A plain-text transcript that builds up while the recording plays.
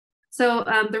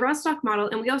The Rostock model,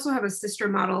 and we also have a sister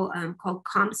model called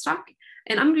Comstock.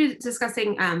 And I'm going to be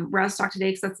discussing Rostock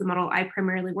today because that's the model I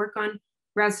primarily work on.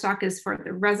 Rostock is for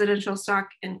the residential stock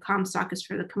and Comstock is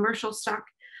for the commercial stock.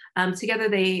 Together,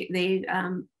 they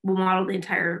will model the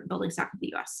entire building stock of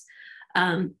the US.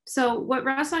 So what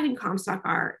Rostock and Comstock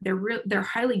are, they're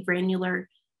highly granular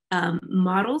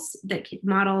models that can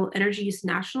model energy use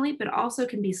nationally, but also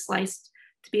can be sliced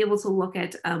to be able to look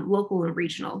at local and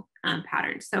regional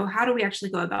patterns. So how do we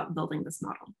actually go about building this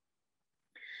model?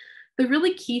 The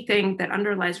really key thing that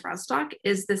underlies Rostock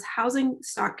is this housing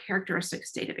stock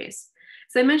characteristics database.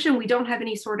 As I mentioned, we don't have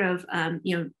any sort of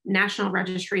national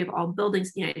registry of all buildings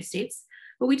in the United States,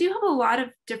 but we do have a lot of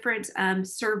different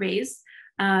surveys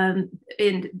and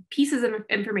pieces of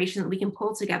information that we can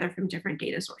pull together from different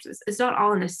data sources. It's not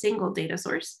all in a single data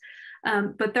source,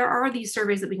 but there are these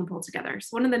surveys that we can pull together.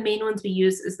 So one of the main ones we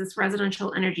use is this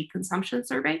residential energy consumption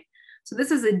survey. So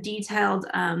this is a detailed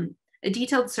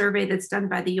survey that's done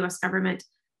by the US government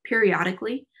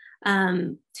periodically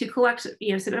to collect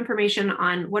some information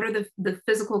on what are the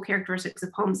physical characteristics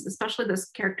of homes, especially those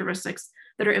characteristics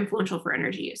that are influential for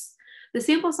energy use. The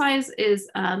sample size is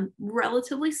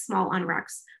relatively small on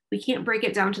RECs. We can't break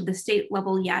it down to the state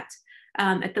level yet.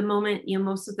 At the moment,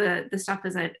 most of the stuff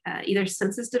is at either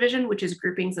census division, which is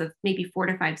groupings of maybe 4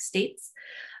 to 5 states.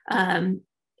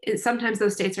 Sometimes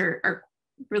those states are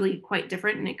really quite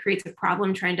different, and it creates a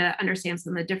problem trying to understand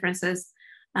some of the differences.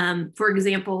 For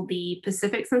example, the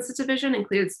Pacific Census Division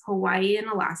includes Hawaii and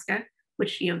Alaska,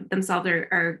 which themselves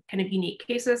are kind of unique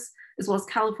cases, as well as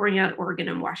California, Oregon,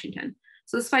 and Washington.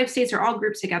 So those 5 states are all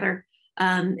grouped together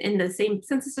in the same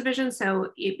census division.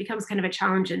 So it becomes kind of a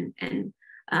challenge in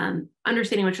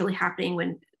understanding what's really happening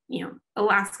when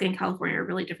Alaska and California are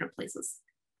really different places.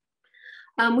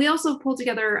 We also pulled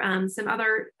together some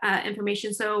other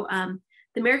information. So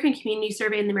the American Community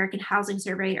Survey and the American Housing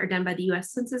Survey are done by the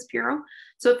US Census Bureau.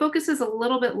 So it focuses a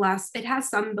little bit less. It has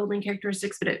some building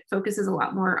characteristics, but it focuses a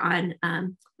lot more on,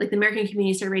 like the American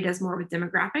Community Survey does more with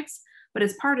demographics. But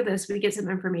as part of this, we get some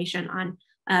information on,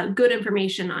 good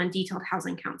information on detailed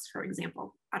housing counts, for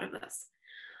example, out of this.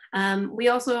 We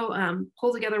also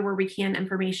pull together where we can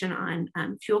information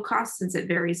on fuel costs, since it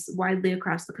varies widely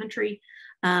across the country,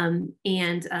 and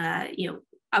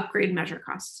upgrade measure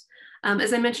costs.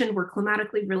 As I mentioned, we're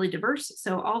climatically really diverse.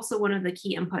 So also one of the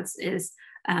key inputs is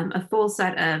a full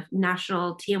set of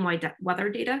national TMY weather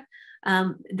data.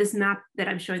 This map that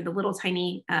I'm showing, the little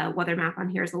tiny weather map on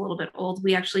here, is a little bit old.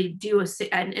 We actually do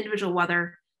an individual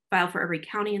weather file for every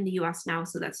county in the US now.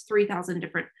 So that's 3,000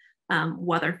 different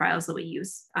weather files that we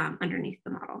use underneath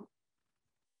the model.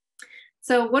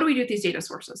 So what do we do with these data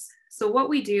sources? So what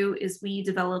we do is we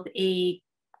develop a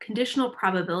conditional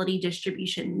probability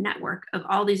distribution network of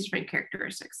all these different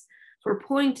characteristics. So we're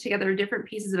pulling together different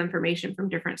pieces of information from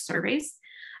different surveys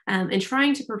and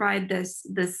trying to provide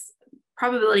this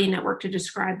probability network to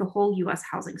describe the whole US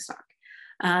housing stock.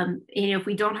 If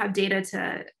we don't have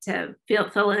data to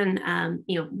fill in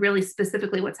really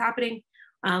specifically what's happening,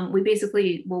 we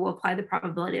basically will apply the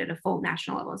probability at a full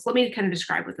national level. So let me kind of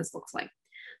describe what this looks like.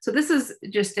 So this is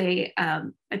just a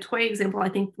toy example. I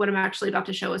think what I'm actually about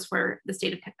to show is for the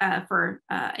state of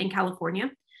in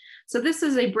California. So this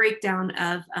is a breakdown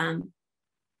of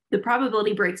the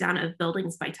probability breakdown of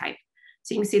buildings by type.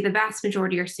 So you can see the vast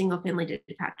majority are single family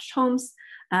detached homes.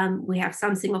 We have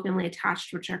some single family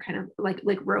attached, which are kind of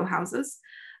like row houses.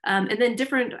 And then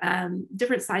different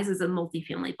sizes of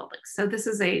multifamily buildings. So this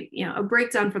is a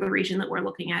breakdown for the region that we're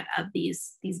looking at of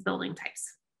these building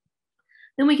types.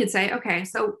 Then we could say, okay,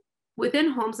 so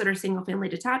within homes that are single family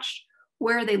detached,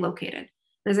 where are they located?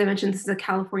 As I mentioned, this is a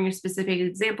California specific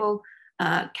example.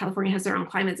 California has their own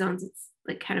climate zones. It's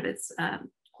like kind of its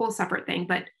whole separate thing.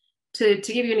 But to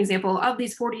give you an example, of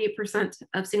these 48%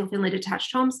 of single family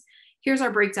detached homes, here's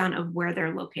our breakdown of where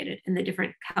they're located in the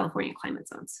different California climate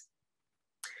zones.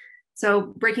 So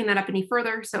breaking that up any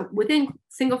further, so within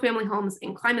single family homes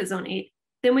in climate zone 8,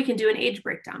 then we can do an age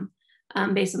breakdown.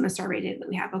 Based on the survey data that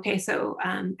we have. Okay, so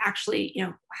actually,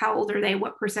 how old are they?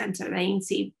 What percent are they? You can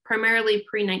see primarily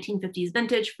pre-1950s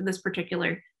vintage for this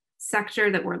particular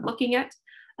sector that we're looking at.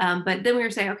 But then we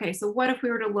were saying, okay, so what if we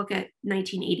were to look at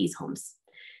 1980s homes?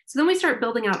 So then we start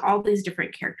building out all these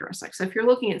different characteristics. So if you're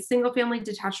looking at single family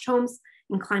detached homes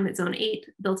in climate zone 8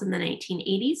 built in the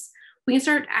 1980s, we can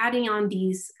start adding on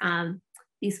these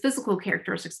physical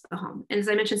characteristics of the home. And as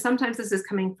I mentioned, sometimes this is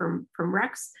coming from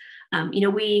RECs.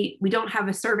 We don't have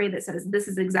a survey that says this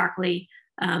is exactly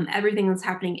everything that's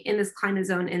happening in this climate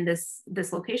zone in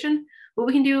this location, but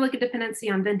we can do like a dependency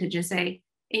on vintage and say,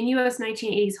 in US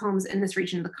 1980s homes in this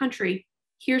region of the country,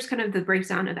 here's kind of the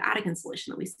breakdown of attic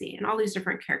insulation that we see and all these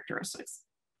different characteristics.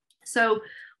 So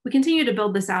we continue to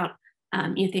build this out,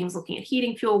 things looking at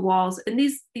heating, fuel, walls, and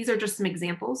these are just some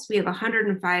examples. We have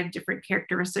 105 different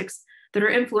characteristics that are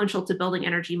influential to building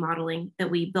energy modeling that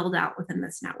we build out within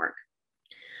this network.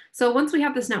 So once we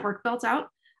have this network built out,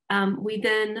 we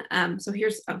then,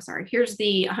 here's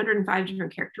the 105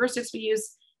 different characteristics we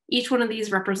use. Each one of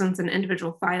these represents an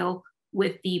individual file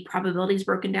with the probabilities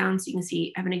broken down. So you can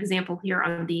see, I have an example here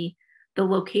on the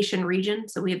location region.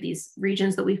 So we have these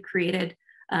regions that we've created.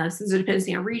 So there's a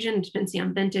dependency on region, dependency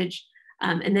on vintage.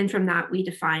 And then from that, we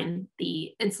define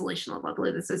the insulation level. I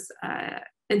believe this is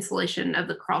insulation of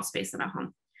the crawl space in a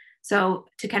home. So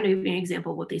to kind of give you an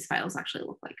example of what these files actually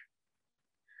look like.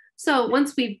 So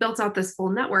once we've built out this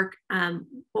full network,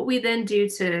 what we then do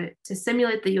to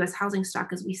simulate the US housing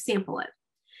stock is we sample it.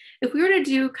 If we were to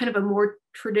do kind of a more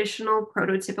traditional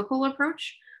prototypical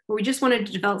approach, where we just wanted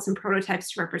to develop some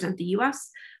prototypes to represent the US,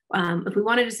 if we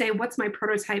wanted to say, what's my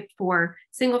prototype for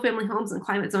single family homes in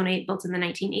climate zone 8 built in the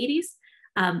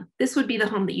 1980s, this would be the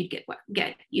home that you'd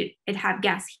get. It'd have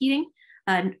gas heating,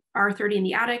 an R30 in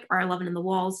the attic, R11 in the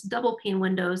walls, double pane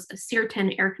windows, a SEER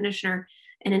 10 air conditioner,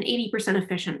 and an 80%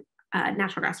 efficient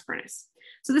natural gas furnace.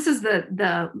 So this is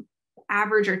the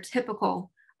average or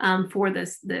typical for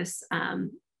this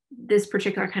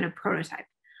particular kind of prototype.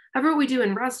 However, what we do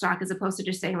in ResStock, as opposed to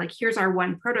just saying like, here's our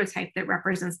one prototype that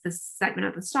represents this segment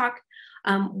of the stock,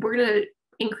 we're going to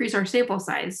increase our sample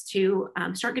size to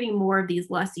start getting more of these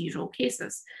less usual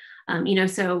cases.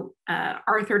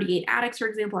 R38 attics, for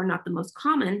example, are not the most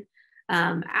common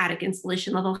attic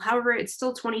insulation level. However, it's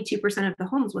still 22% of the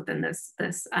homes within this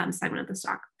segment of the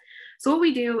stock. So what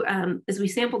we do is we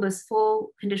sample this full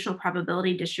conditional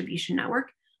probability distribution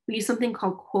network. We use something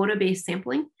called quota-based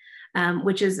sampling,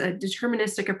 which is a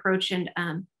deterministic approach. And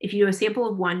if you do a sample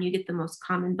of one, you get the most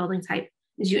common building type.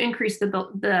 As you increase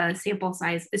the sample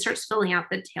size, it starts filling out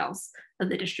the tails of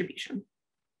the distribution.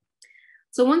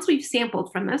 So once we've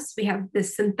sampled from this, we have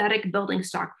this synthetic building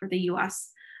stock for the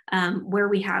US, where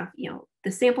we have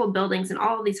the sampled buildings and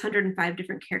all of these 105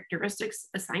 different characteristics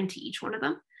assigned to each one of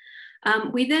them.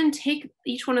 We then take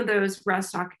each one of those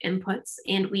ResStock inputs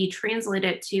and we translate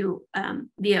it to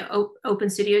via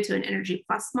OpenStudio to an Energy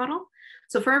Plus model.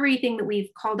 So for everything that we've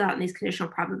called out in these conditional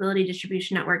probability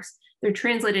distribution networks, they're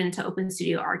translated into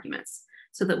OpenStudio arguments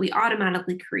so that we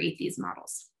automatically create these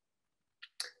models.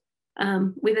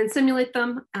 We then simulate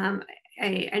them.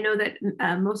 I know that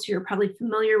most of you are probably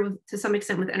familiar with, to some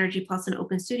extent, with Energy Plus and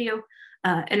OpenStudio.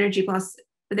 Energy Plus,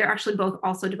 they're actually both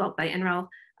also developed by NREL,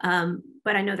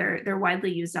 but I know they're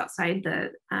widely used outside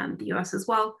the US as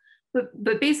well.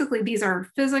 But basically, these are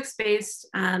physics-based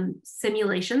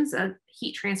simulations of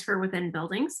heat transfer within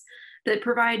buildings that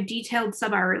provide detailed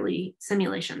sub-hourly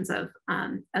simulations of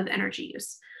energy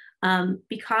use.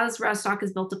 Because ResStock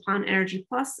is built upon Energy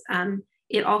Plus,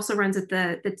 it also runs at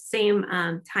the same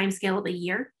time scale of a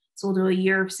year. So we'll do a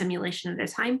year of simulation at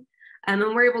a time. And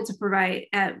we're able to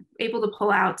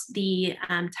pull out the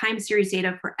time series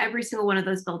data for every single one of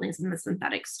those buildings in the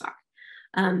synthetic stock.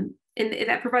 And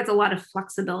that provides a lot of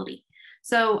flexibility.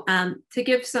 So to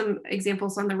give some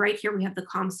examples on the right here, we have the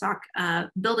Comstock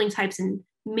building types and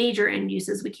major end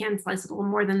uses. We can slice it a little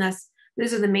more than this.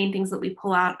 These are the main things that we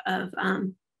pull out of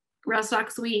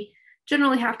ResStock. So we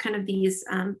generally have kind of these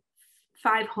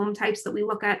 5 home types that we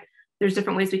look at. There's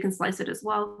different ways we can slice it as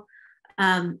well.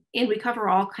 And we cover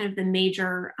all kind of the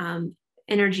major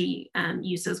energy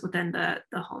uses within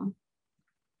the home.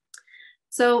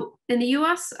 So in the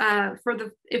US,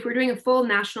 if we're doing a full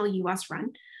national US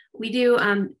run, we do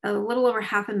a little over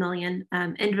 500,000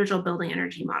 individual building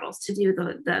energy models to do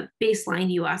the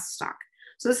baseline US stock.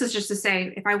 So this is just to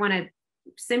say, if I want to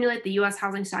simulate the US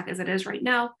housing stock as it is right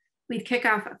now, we'd kick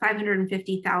off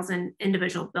 550,000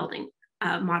 individual building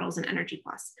models in Energy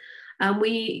Plus.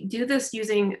 We do this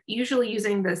usually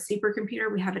using the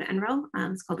supercomputer we have at NREL.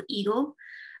 It's called Eagle.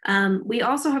 We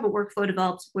also have a workflow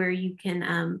developed where you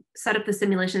can set up the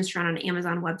simulations to run on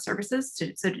Amazon Web Services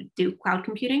to do cloud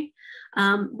computing.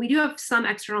 We do have some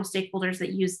external stakeholders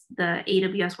that use the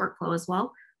AWS workflow as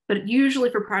well, but usually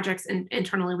for projects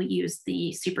internally, we use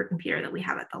the supercomputer that we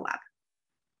have at the lab.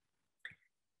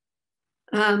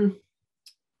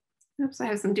 Oops, I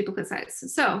have some duplicate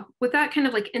slides. So with that kind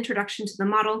of like introduction to the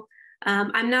model,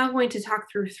 I'm now going to talk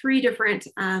through 3 different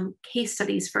case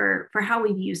studies for how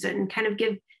we've used it and kind of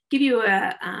give you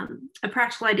a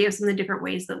practical idea of some of the different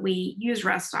ways that we use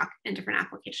ResStock in different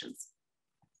applications.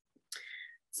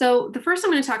 So the first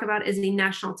I'm going to talk about is a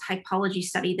national typology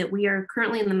study that we are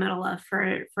currently in the middle of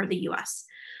for the US.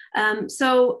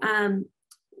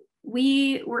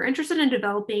 we were interested in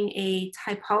developing a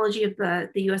typology of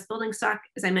the US building stock.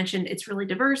 As I mentioned, it's really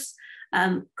diverse.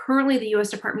 Currently, the US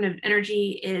Department of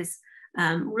Energy is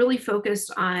really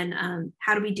focused on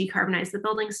how do we decarbonize the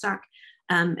building stock.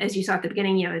 As you saw at the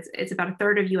beginning, it's about a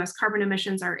third of US carbon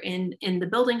emissions are in the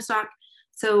building stock.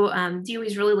 So DOE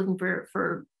is really looking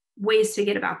for ways to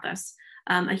get about this.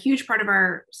 A huge part of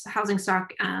our housing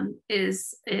stock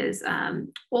is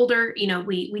older.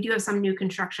 We do have some new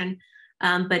construction,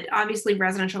 but obviously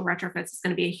residential retrofits is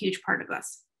going to be a huge part of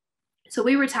this. So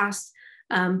we were tasked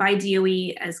by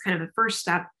DOE as kind of a first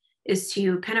step is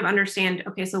to kind of understand,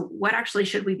 okay, so what actually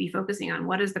should we be focusing on?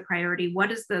 What is the priority? What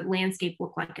does the landscape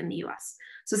look like in the US?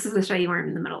 So this is the study we're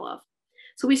in the middle of.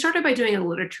 So we started by doing a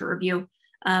literature review,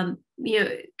 kind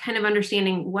of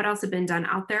understanding what else had been done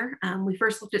out there. We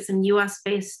first looked at some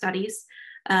US-based studies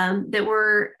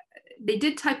they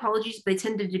did typologies, but they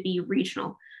tended to be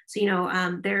regional. So,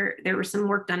 there was some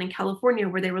work done in California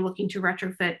where they were looking to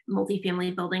retrofit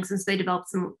multifamily buildings, and so they developed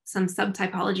some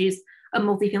subtypologies of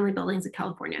multifamily buildings in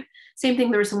California. Same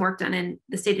thing, there was some work done in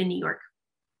the state of New York.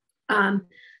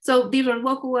 So these are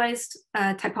localized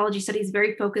typology studies,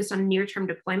 very focused on near-term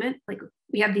deployment. Like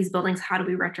we have these buildings, how do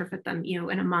we retrofit them,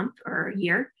 in a month or a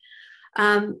year?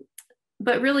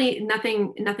 But really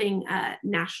nothing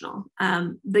national.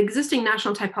 The existing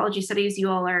national typology studies, you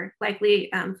all are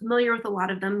likely familiar with a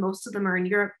lot of them. Most of them are in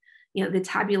Europe. The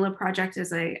Tabula project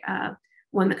is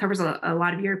one that covers a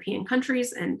lot of European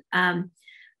countries,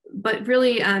 but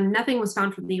really nothing was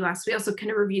found from the US. We also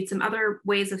kind of reviewed some other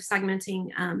ways of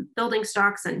segmenting building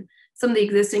stocks, and some of the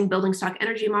existing building stock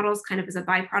energy models kind of as a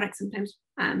byproduct sometimes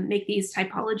make these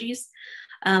typologies.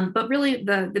 But really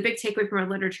the big takeaway from our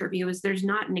literature review is there's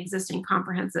not an existing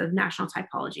comprehensive national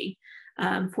typology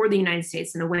for the United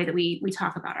States in a way that we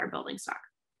talk about our building stock.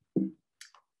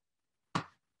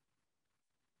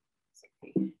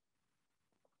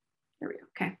 There we go,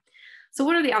 okay. So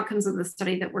what are the outcomes of the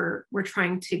study that we're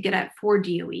trying to get at for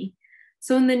DOE?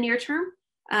 So in the near term,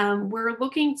 we're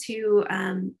looking to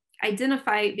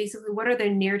identify basically what are the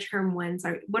near-term wins,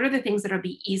 what are the things that will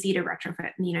be easy to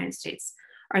retrofit in the United States?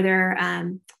 Are there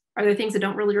things that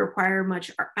don't really require much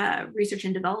research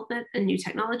and development and new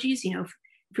technologies? If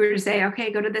we were to say,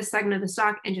 okay, go to this segment of the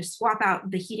stock and just swap out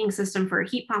the heating system for a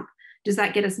heat pump, does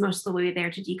that get us most of the way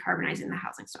there to decarbonizing the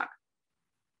housing stock?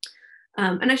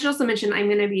 And I should also mention, I'm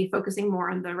going to be focusing more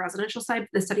on the residential side,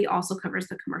 but the study also covers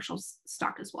the commercial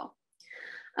stock as well.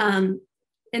 And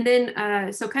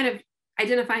then, so kind of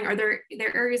identifying, are there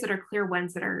areas that are clear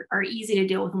wins that are easy to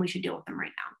deal with and we should deal with them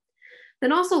right now?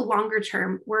 Then also longer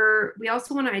term, we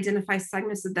also want to identify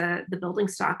segments of the building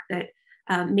stock that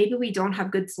maybe we don't have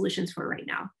good solutions for right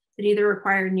now, that either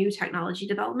require new technology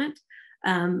development.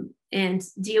 And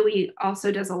DOE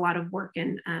also does a lot of work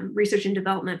in research and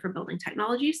development for building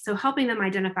technologies. So helping them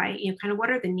identify, kind of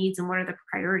what are the needs and what are the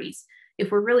priorities.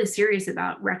 If we're really serious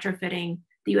about retrofitting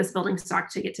the US building stock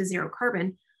to get to zero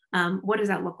carbon, what does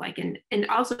that look like? And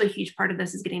also a huge part of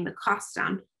this is getting the costs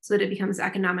down so that it becomes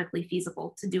economically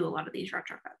feasible to do a lot of these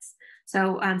retrofits.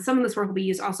 So some of this work will be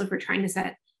used also for trying to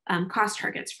set cost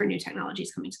targets for new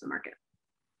technologies coming to the market.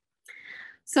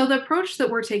 So the approach that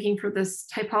we're taking for this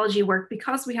typology work,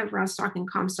 because we have res stock and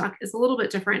com stock, is a little bit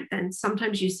different than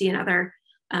sometimes you see in other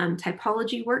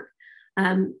typology work.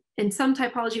 In some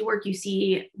typology work, you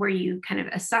see where you kind of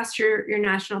assess your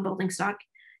national building stock.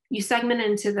 You segment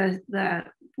into the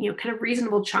kind of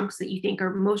reasonable chunks that you think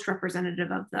are most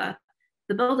representative of the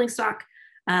building stock,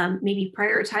 maybe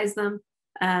prioritize them.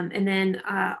 And then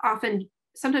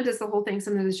sometimes it's the whole thing,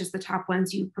 sometimes it's just the top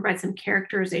ones. You provide some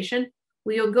characterization.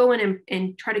 We'll go in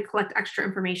and try to collect extra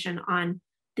information on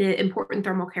the important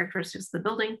thermal characteristics of the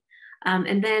building.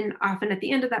 And then often at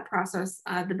the end of that process,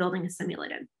 the building is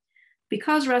simulated.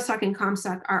 Because res stock and com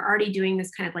stock are already doing this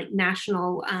kind of like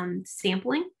national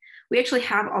sampling, we actually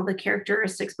have all the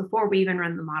characteristics before we even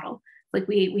run the model. Like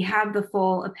we have the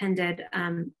full appended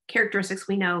characteristics.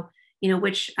 We know,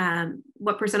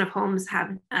 what percent of homes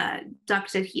have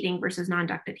ducted heating versus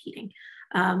non-ducted heating,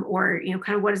 or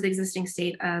kind of what is the existing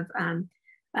state of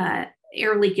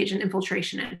air leakage and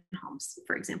infiltration in homes,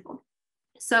 for example.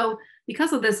 So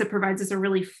because of this, it provides us a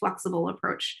really flexible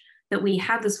approach that we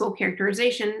have this full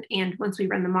characterization, and once we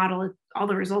run the model, all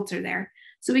the results are there.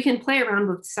 So we can play around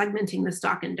with segmenting the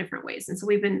stock in different ways. And so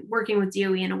we've been working with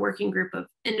DOE in a working group of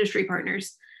industry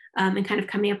partners and kind of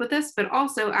coming up with this, but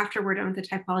also after we're done with the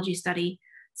typology study,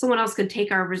 someone else could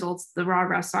take our results, the raw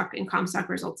res stock and com stock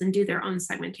results, and do their own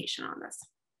segmentation on this.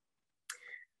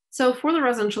 So for the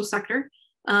residential sector,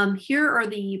 here are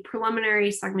the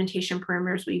preliminary segmentation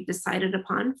parameters we've decided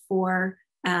upon for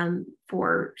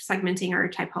segmenting our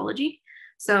typology.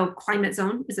 So climate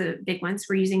zone is a big one. So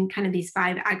we're using kind of these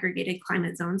 5 aggregated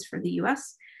climate zones for the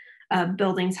US.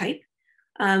 Building type,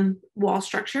 wall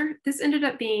structure. This ended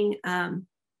up being a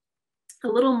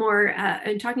little more,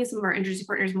 and talking to some of our industry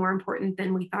partners, more important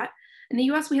than we thought. In the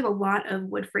US, we have a lot of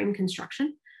wood frame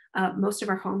construction. Most of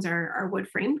our homes are wood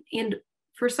frame. And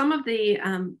for some of the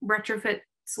retrofit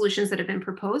solutions that have been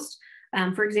proposed,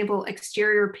 for example,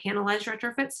 exterior panelized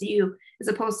retrofits. So you, as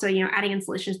opposed to adding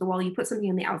insulation to the wall, you put something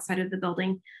on the outside of the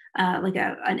building, like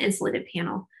an insulated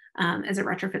panel as a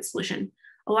retrofit solution.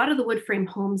 A lot of the wood frame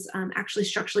homes actually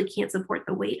structurally can't support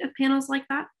the weight of panels like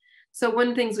that. So one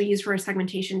of the things we use for our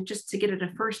segmentation, just to get at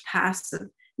a first pass of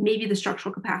maybe the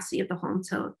structural capacity of the home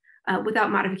to,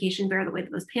 without modification, bear the weight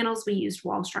of those panels, we used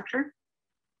wall structure.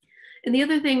 And the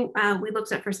other thing we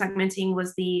looked at for segmenting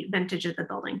was the vintage of the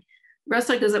building.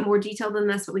 Restock does it more detailed than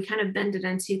this, but we kind of bend it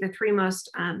into the 3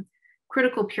 most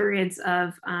critical periods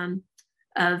of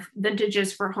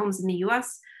vintages for homes in the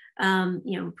US.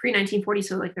 Pre-1940,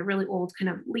 so like the really old kind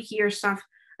of leakier stuff,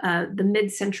 the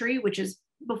mid-century, which is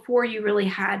before you really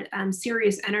had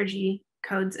serious energy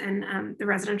codes in the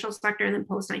residential sector, and then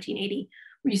post-1980,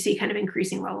 where you see kind of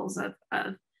increasing levels of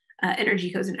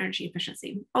energy codes and energy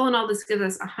efficiency. All in all, this gives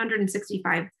us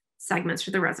 165 segments for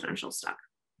the residential stock.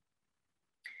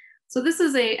 So this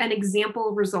is an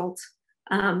example result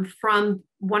from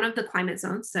one of the climate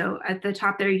zones. So at the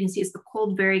top there, you can see it's the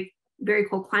cold, very, very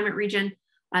cold climate region.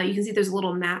 You can see there's a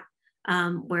little map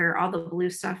where all the blue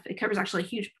stuff, it covers actually a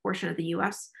huge portion of the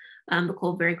US, the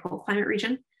cold, very cold climate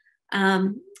region.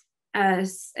 And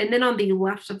then on the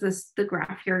left of the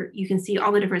graph here, you can see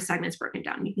all the different segments broken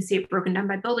down. You can see it broken down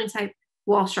by building type,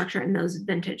 wall structure, and those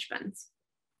vintage bins.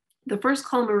 The first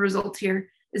column of results here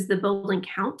is the building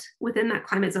count within that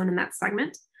climate zone in that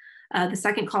segment. The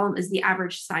second column is the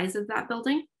average size of that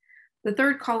building. The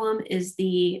third column is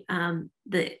the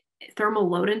thermal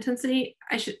load intensity.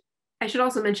 I should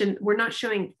also mention, we're not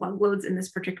showing plug loads in this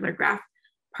particular graph,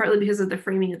 partly because of the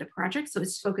framing of the project. So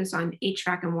it's focused on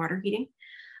HVAC and water heating.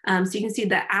 So you can see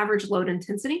the average load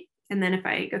intensity. And then if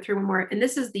I go through one more, and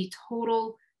this is the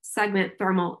total segment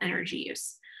thermal energy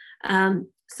use.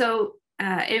 So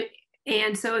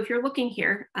if you're looking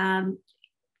here,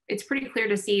 it's pretty clear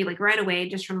to see like right away,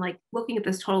 just from like looking at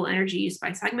this total energy use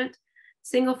by segment,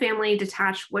 single family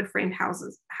detached wood framed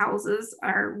houses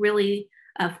are really,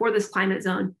 for this climate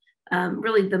zone,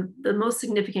 really the most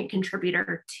significant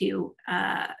contributor to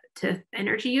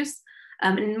energy use.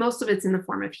 And most of it's in the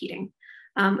form of heating.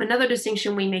 Another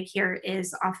distinction we make here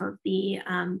is off of the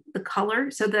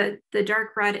color. So the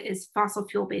dark red is fossil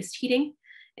fuel based heating,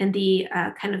 and the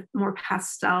kind of more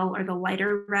pastel or the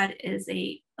lighter red is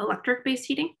a electric based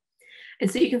heating. And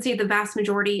so you can see the vast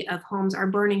majority of homes are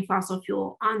burning fossil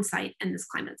fuel on site in this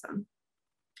climate zone.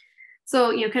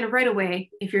 So, kind of right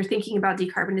away, if you're thinking about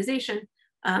decarbonization,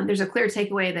 there's a clear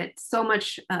takeaway that so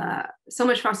much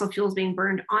fossil fuels being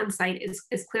burned on site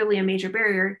is clearly a major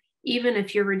barrier. Even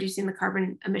if you're reducing the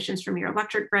carbon emissions from your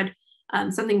electric grid,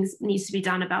 something needs to be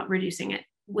done about reducing it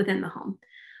within the home.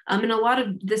 In a lot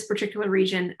of this particular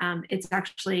region, it's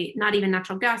actually not even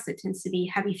natural gas. It tends to be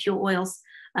heavy fuel oils,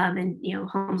 and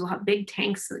homes will have big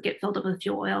tanks that get filled up with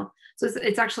fuel oil. So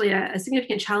it's actually a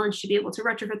significant challenge to be able to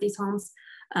retrofit these homes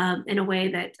in a way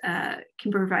that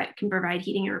can provide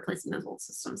heating and replacing those old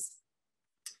systems.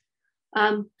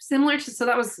 So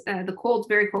that was the cold,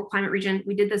 very cold climate region.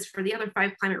 We did this for the other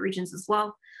 5 climate regions as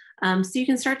well. So you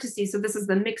can start to see, so this is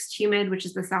the mixed humid, which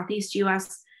is the Southeast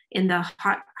US, in the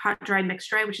hot, dry, mixed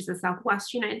dry, which is the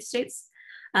Southwest United States.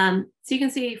 So you can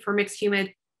see for mixed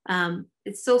humid,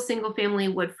 it's still single family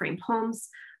wood frame homes.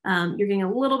 You're getting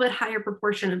a little bit higher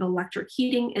proportion of electric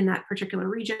heating in that particular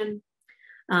region.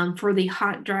 For the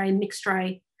hot, dry, mixed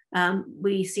dry,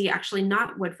 we see actually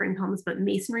not wood frame homes, but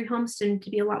masonry homes tend to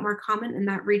be a lot more common in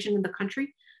that region of the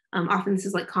country. Often this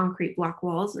is like concrete block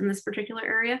walls in this particular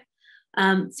area.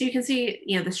 So you can see,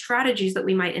 the strategies that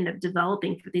we might end up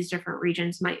developing for these different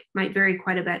regions might vary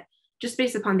quite a bit, just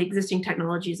based upon the existing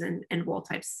technologies and wall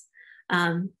types.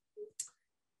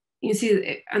 You can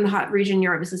see in the hot region,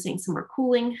 you're obviously seeing some more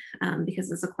cooling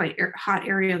because it's a quite hot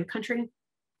area of the country.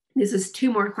 This is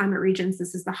 2 more climate regions.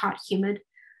 This is the hot humid,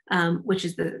 which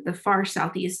is the far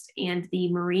southeast, and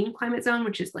the marine climate zone,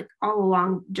 which is like all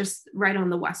along just right on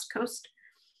the west coast.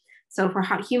 So for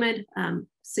hot humid,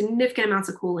 significant amounts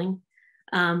of cooling.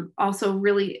 Also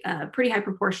really pretty high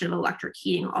proportion of electric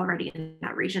heating already in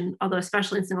that region, although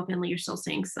especially in single family, you're still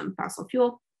seeing some fossil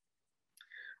fuel.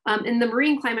 In the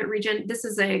marine climate region, this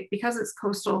is because it's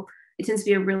coastal, it tends to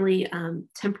be a really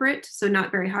temperate, so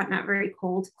not very hot, not very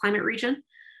cold climate region.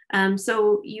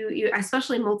 So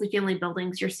especially multifamily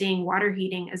buildings, you're seeing water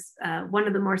heating as one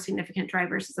of the more significant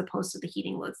drivers as opposed to the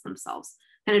heating loads themselves,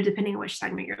 kind of depending on which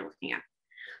segment you're looking at.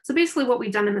 So basically what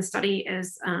we've done in the study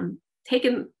is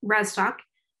taken res stock,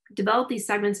 developed these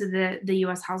segments of the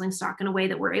US housing stock in a way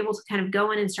that we're able to kind of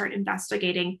go in and start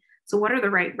investigating. So what are the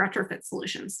right retrofit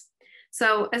solutions?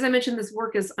 So as I mentioned, this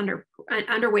work is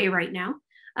underway right now.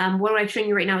 What I'm showing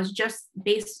you right now is just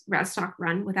base res stock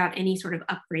run without any sort of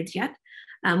upgrades yet.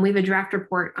 We have a draft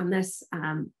report on this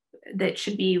that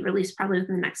should be released probably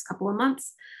within the next couple of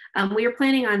months. We are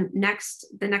planning on the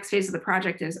next phase of the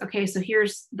project is, okay, so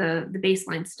here's the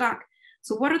baseline stock.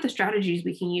 So what are the strategies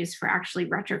we can use for actually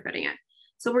retrofitting it?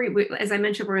 So as I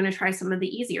mentioned, we're going to try some of the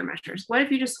easier measures. What if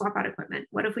you just swap out equipment?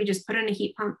 What if we just put in a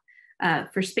heat pump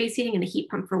for space heating and a heat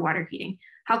pump for water heating?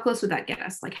 How close would that get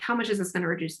us? Like, how much is this going to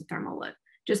reduce the thermal load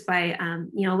just by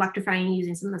electrifying and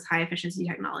using some of those high efficiency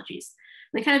technologies?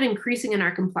 And kind of increasing in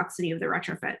our complexity of the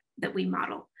retrofit that we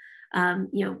model.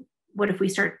 What if we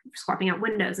start swapping out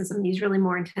windows and some of these really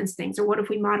more intense things? Or what if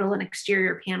we model an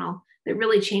exterior panel that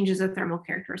really changes the thermal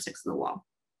characteristics of the wall?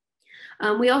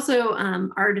 We also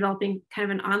are developing kind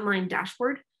of an online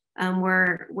dashboard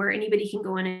where anybody can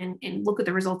go in and look at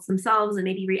the results themselves and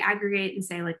maybe re-aggregate and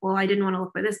say like, well, I didn't want to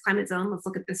look by this climate zone, let's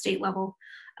look at the state level.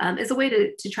 As a way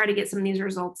to try to get some of these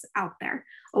results out there.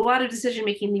 A lot of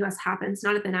decision-making in the US happens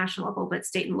not at the national level, but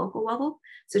state and local level.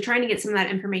 So trying to get some of that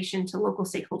information to local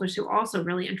stakeholders who are also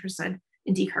really interested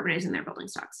in decarbonizing their building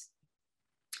stocks.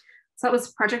 So that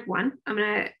was project one. I'm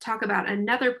going to talk about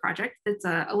another project that's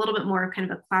a little bit more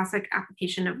kind of a classic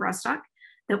application of res stock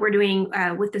that we're doing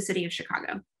with the city of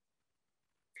Chicago.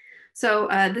 So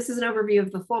this is an overview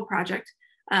of the full project.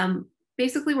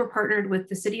 Basically, we're partnered with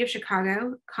the city of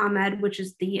Chicago, ComEd, which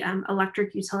is the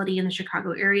electric utility in the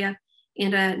Chicago area,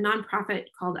 and a nonprofit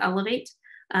called Elevate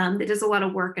that does a lot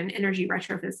of work in energy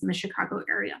retrofits in the Chicago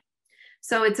area.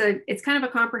 So it's kind of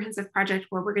a comprehensive project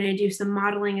where we're going to do some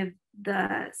modeling of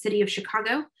the city of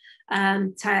Chicago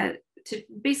to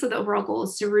basically the overall goal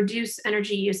is to reduce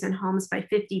energy use in homes by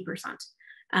 50%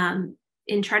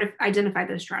 and try to identify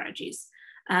those strategies.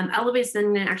 Elevate's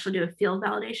then going to actually do a field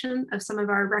validation of some of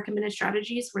our recommended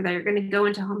strategies where they're going to go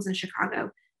into homes in Chicago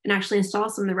and actually install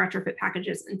some of the retrofit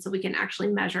packages, and so we can actually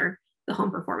measure the home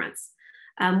performance.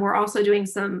 We're also doing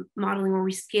some modeling where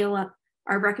we scale up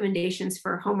our recommendations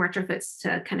for home retrofits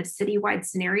to kind of citywide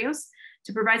scenarios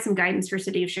to provide some guidance for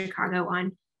City of Chicago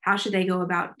on how should they go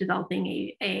about developing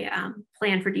a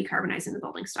plan for decarbonizing the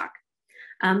building stock.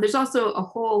 There's also a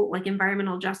whole like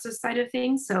environmental justice side of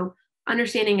things. So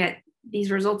understanding that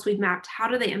these results we've mapped, how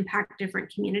do they impact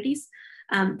different communities?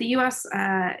 The US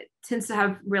tends to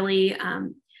have really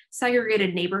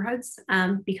segregated neighborhoods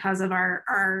because of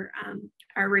our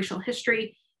racial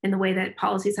history and the way that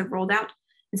policies have rolled out.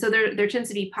 And so there tends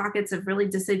to be pockets of really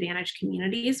disadvantaged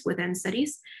communities within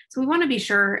cities. So we want to be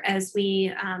sure as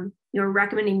we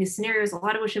recommending these scenarios, a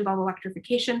lot of which involve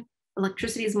electrification.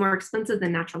 Electricity is more expensive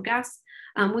than natural gas.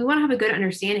 We want to have a good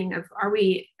understanding of, are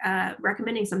we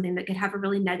recommending something that could have a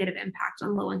really negative impact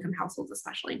on low-income households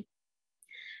especially.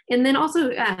 And then also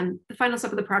the final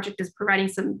step of the project is providing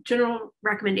some general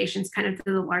recommendations kind of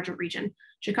to the larger region.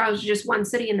 Chicago is just one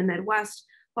city in the Midwest.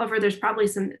 However, there's probably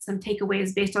some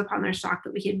takeaways based upon their stock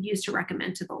that we can use to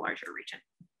recommend to the larger region.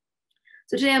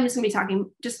 So today I'm just going to be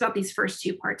talking just about these first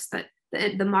two parts, that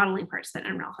the modeling parts that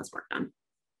NREL has worked on.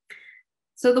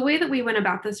 So the way that we went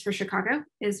about this for Chicago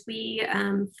is we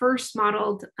first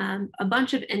modeled a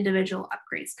bunch of individual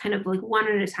upgrades, kind of like one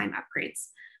at a time upgrades.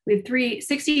 We have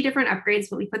 60 different upgrades,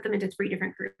 but we put them into 3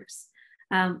 different groups.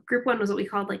 Group 1 was what we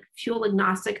called like fuel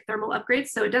agnostic thermal upgrades.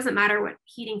 So it doesn't matter what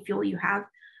heating fuel you have.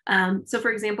 So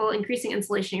for example, increasing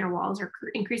insulation in your walls or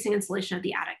increasing insulation of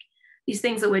the attic, these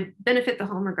things that would benefit the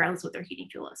home regardless of what their heating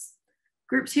fuel is.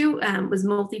 Group 2 was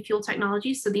multi-fuel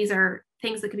technologies. So these are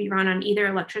things that could be run on either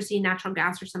electricity, natural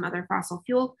gas, or some other fossil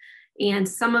fuel. And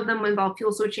some of them involve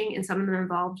fuel switching and some of them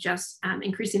involve just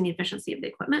increasing the efficiency of the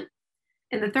equipment.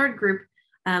 And the third group,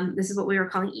 this is what we were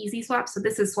calling easy swap. So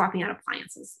this is swapping out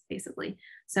appliances, basically.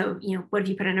 So, what if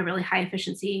you put in a really high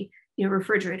efficiency,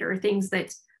 refrigerator or things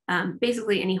that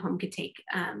basically any home could take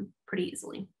pretty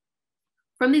easily.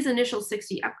 From these initial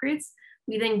 60 upgrades,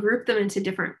 we then group them into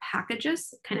different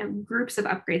packages, kind of groups of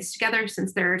upgrades together,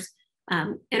 since there's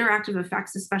interactive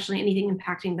effects, especially anything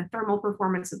impacting the thermal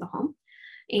performance of the home,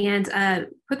 and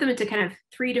put them into kind of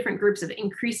 3 different groups of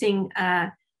increasing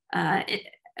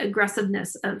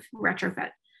aggressiveness of retrofit.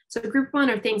 So group 1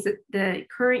 are things that the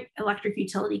current electric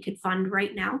utility could fund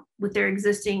right now with their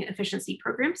existing efficiency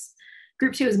programs.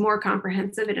 Group 2 is more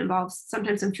comprehensive. It involves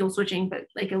sometimes some fuel switching, but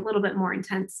like a little bit more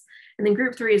intense. And then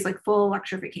Group 3 is like full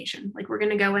electrification. Like we're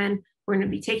going to go in, we're going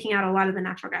to be taking out a lot of the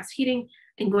natural gas heating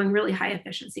and going really high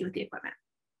efficiency with the equipment.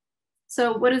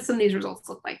 So what do some of these results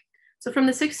look like? So from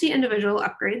the 60 individual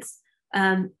upgrades,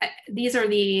 these are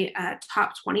the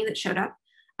top 20 that showed up.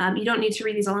 You don't need to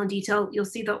read these all in detail. You'll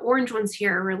see the orange ones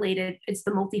here are related. It's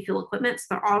the multi-fuel equipment. So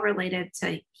they're all related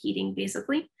to heating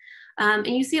basically. And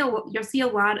you'll see a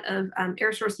lot of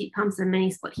air source heat pumps and mini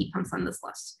split heat pumps on this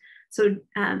list. So,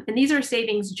 and these are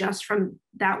savings just from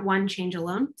that one change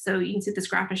alone. So you can see this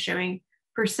graph is showing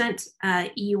percent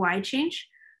EUI change.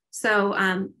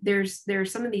 So there's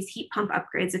some of these heat pump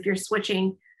upgrades. If you're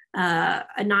switching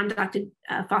a non-ducted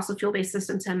fossil fuel-based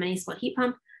system to a mini split heat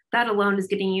pump, that alone is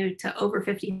getting you to over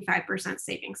 55%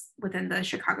 savings within the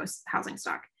Chicago housing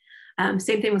stock.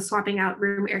 Same thing with swapping out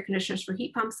room air conditioners for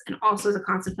heat pumps, and also as a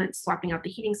consequence, swapping out the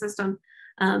heating system,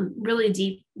 really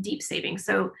deep savings.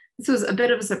 So this was a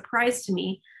bit of a surprise to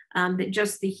me that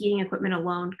just the heating equipment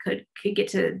alone could get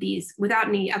to these without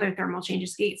any other thermal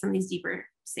changes, get some of these deeper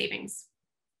savings.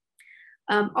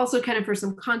 Also kind of for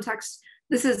some context,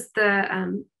 this is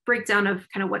the breakdown of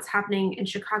kind of what's happening in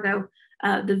Chicago.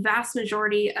 The vast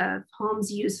majority of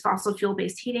homes use fossil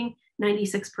fuel-based heating,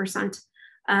 96%,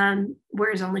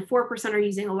 whereas only 4% are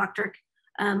using electric.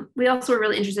 We also were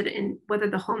really interested in whether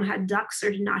the home had ducts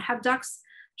or did not have ducts.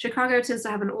 Chicago tends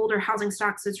to have an older housing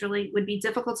stock, so it's really would be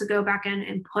difficult to go back in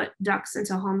and put ducts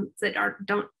into homes that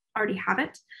don't already have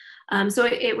it. So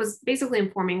it was basically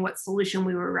informing what solution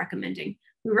we were recommending.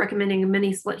 We were recommending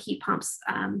mini split heat pumps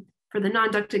for the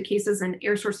non-ducted cases and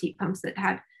air source heat pumps that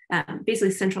had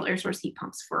basically central air source heat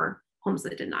pumps for homes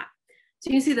that did not. So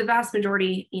you can see the vast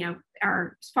majority,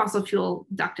 are fossil fuel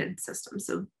ducted systems.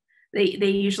 So they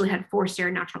usually had forced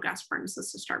air natural gas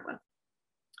furnaces to start with.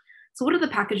 So what do the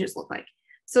packages look like?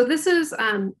 So this is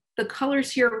the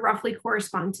colors here roughly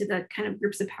correspond to the kind of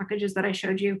groups of packages that I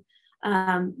showed you.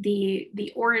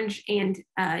 The orange and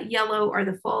yellow are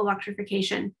the full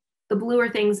electrification. The blue are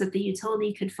things that the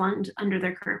utility could fund under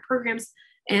their current programs.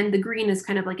 And the green is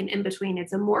kind of like an in-between.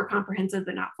 It's a more comprehensive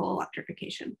but not full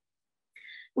electrification. And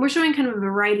we're showing kind of a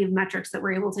variety of metrics that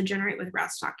we're able to generate with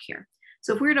ResStock here.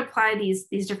 So if we were to apply these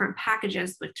different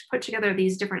packages, which put together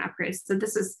these different upgrades, so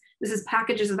this is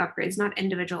packages of upgrades, not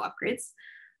individual upgrades.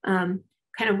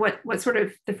 Kind of what sort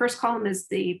of, the first column is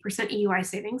the percent EUI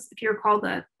savings. If you recall,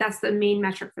 that's the main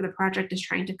metric for the project, is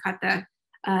trying to cut the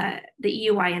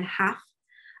EUI in half.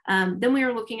 Then we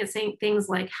were looking at saying things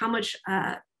like how much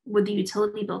would the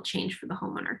utility bill change for the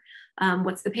homeowner?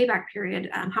 What's the payback period?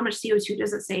 How much CO2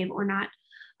 does it save or not?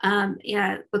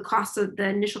 The cost of the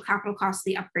initial capital cost of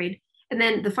the upgrade. And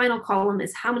then the final column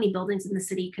is how many buildings in the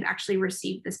city could actually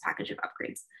receive this package of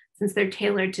upgrades, since they're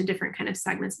tailored to different kind of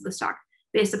segments of the stock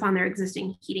based upon their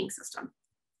existing heating system.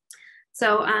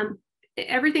 So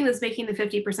everything that's making the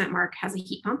 50% mark has a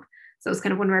heat pump. So it's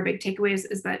kind of one of our big takeaways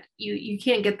is that you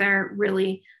can't get there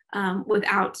really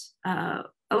without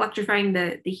electrifying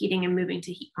the heating and moving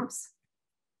to heat pumps.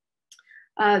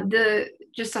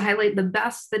 Just to highlight the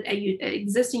best that an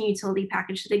existing utility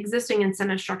package, the existing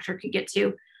incentive structure could get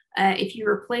to, if you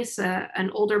replace an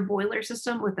older boiler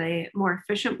system with a more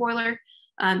efficient boiler,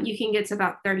 you can get to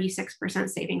about 36%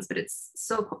 savings, but it's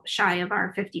still shy of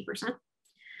our 50%.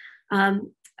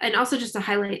 And also just to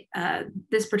highlight,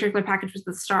 this particular package with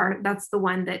the star, that's the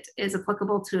one that is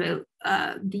applicable to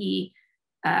the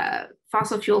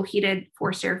fossil fuel heated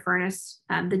forced air furnace,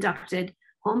 the ducted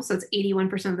home. So it's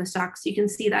 81% of the stock. So you can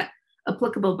see that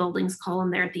applicable buildings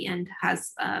column there at the end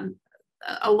has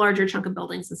a larger chunk of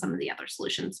buildings than some of the other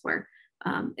solutions where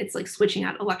it's like switching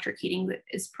out electric heating that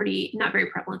is not very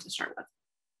prevalent to start with.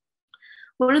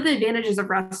 One of the advantages of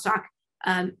ResStock,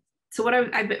 so what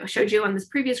I showed you on this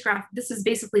previous graph, this is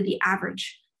basically the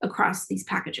average across these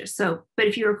packages. So, but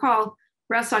if you recall,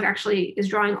 ResStock actually is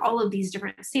drawing all of these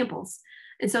different samples.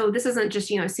 And so this isn't just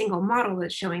a single model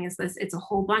that's showing us this, it's a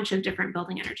whole bunch of different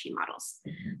building energy models.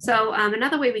 So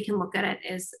another way we can look at it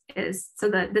is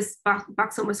this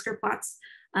box and whisker plots.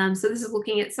 So this is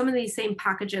looking at some of these same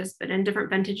packages, but in different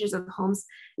vintages of homes.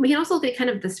 And we can also look at kind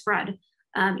of the spread.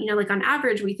 Like on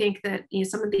average, we think that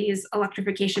some of these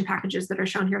electrification packages that are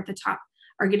shown here at the top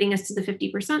are getting us to the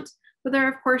 50%. But there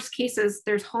are, of course,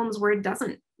 there's homes where it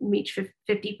doesn't reach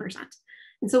 50%.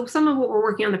 And so some of what we're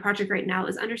working on the project right now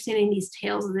is understanding these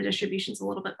tails of the distributions a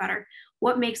little bit better.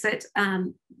 What makes it,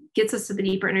 gets us to the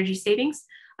deeper energy savings,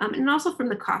 and also from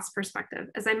the cost perspective.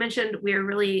 As I mentioned, we are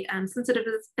really sensitive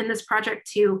in this project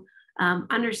to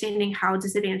understanding how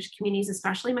disadvantaged communities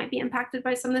especially might be impacted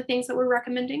by some of the things that we're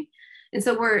recommending. And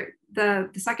so the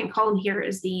second column here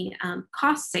is the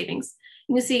cost savings.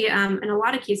 you can see in a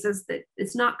lot of cases that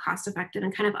it's not cost effective,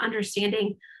 and kind of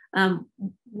understanding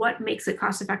what makes it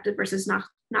cost effective versus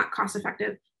not cost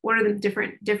effective. What are the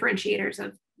different differentiators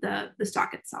of the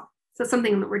stock itself? So that's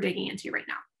something that we're digging into right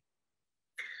now.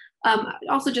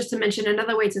 Also, just to mention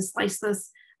another way to slice this,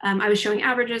 I was showing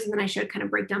averages, and then I showed kind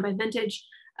of breakdown by vintage.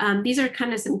 These are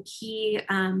kind of some key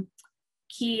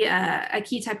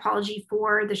typology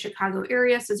for the Chicago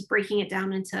area. So it's breaking it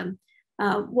down into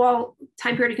wall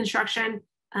time period of construction,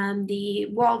 the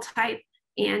wall type,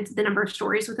 and the number of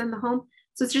stories within the home.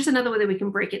 So it's just another way that we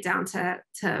can break it down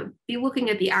to be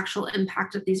looking at the actual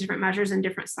impact of these different measures in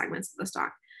different segments of the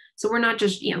stock. So we're not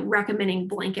just recommending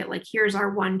blanket, like here's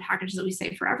our one package that we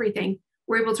say for everything.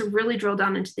 We're able to really drill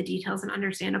down into the details and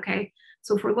understand, okay,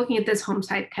 so if we're looking at this home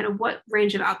type, kind of what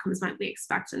range of outcomes might we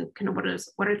expect, and kind of what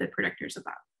are the predictors of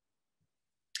that?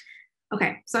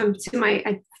 Okay, so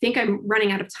I think I'm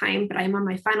running out of time, but I'm on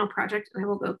my final project, and I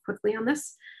will go quickly on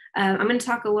this. I'm going to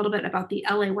talk a little bit about the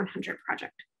LA 100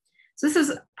 project. So this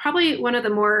is probably one of the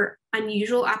more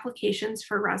unusual applications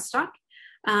for ResStock.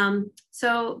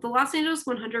 So the Los Angeles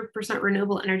 100%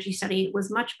 renewable energy study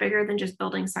was much bigger than just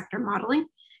building sector modeling.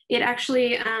 It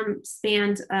actually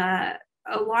spanned a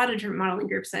lot of different modeling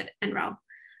groups at NREL.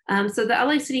 So the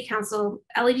LA City Council,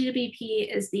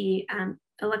 LADWP is the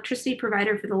electricity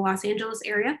provider for the Los Angeles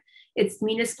area. It's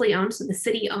municipally owned, so the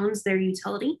city owns their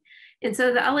utility. And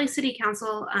so the LA City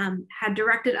Council had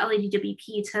directed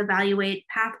LADWP to evaluate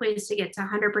pathways to get to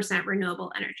 100%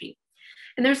 renewable energy.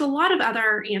 And there's a lot of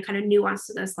other, kind of nuance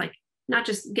to this, like not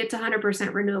just get to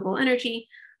 100% renewable energy,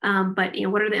 but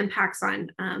what are the impacts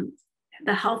on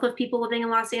the health of people living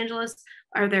in Los Angeles?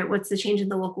 What's the change in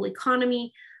the local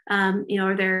economy?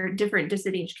 Are there different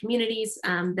disadvantaged communities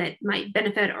that might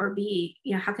benefit or be,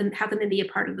 how can they be a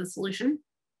part of the solution?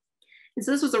 And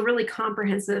so this was a really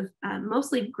comprehensive,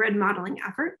 mostly grid modeling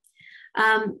effort.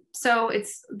 So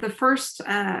it's the first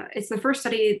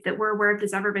study that we're aware of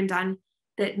that's ever been done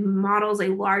that models a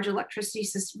large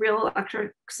real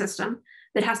electric system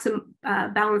that has to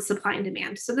balance supply and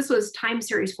demand. So this was time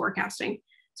series forecasting.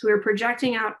 So we were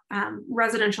projecting out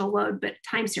residential load, but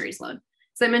time series load.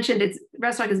 As I mentioned,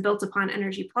 ResStock is built upon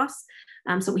Energy Plus.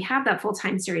 So we have that full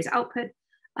time series output.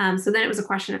 So then it was a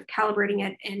question of calibrating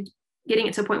it and getting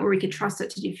it to a point where we could trust it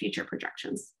to do future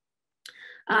projections.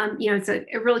 It's a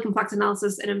really complex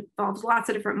analysis. It involves lots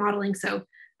of different modeling. So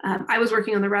I was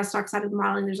working on the ResStock side of the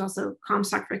modeling. There's also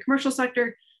Comstock for the commercial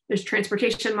sector. There's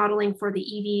transportation modeling for the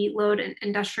EV load and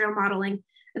industrial modeling.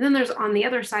 And then there's on the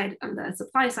other side, on the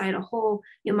supply side, a whole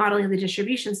modeling of the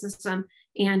distribution system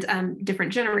and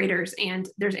different generators. And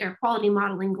there's air quality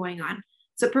modeling going on.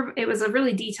 So it was a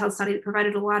really detailed study that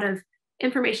provided a lot of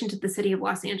information to the city of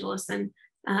Los Angeles and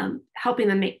helping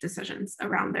them make decisions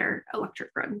around their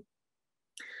electric grid.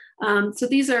 So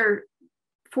these are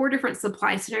 4 different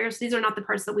supply scenarios. These are not the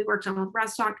parts that we worked on with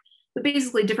ResStock, but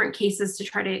basically different cases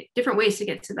to different ways to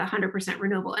get to the 100%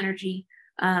 renewable energy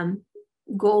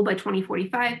goal by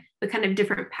 2045, but kind of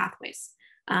different pathways.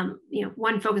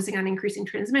 One focusing on increasing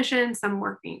transmission, some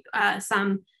working,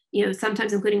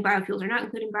 sometimes including biofuels or not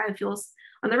including biofuels.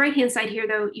 On the right-hand side here,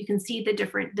 though, you can see the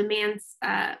different demands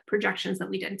projections that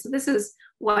we did. So this is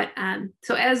what,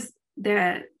 so as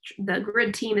the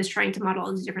grid team is trying to model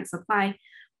all these different supply,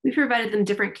 we provided them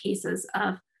different cases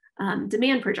of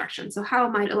demand projections. So how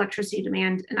might electricity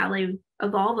demand in LA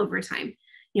evolve over time?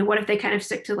 What if they kind of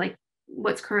stick to like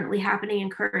what's currently happening in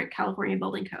current California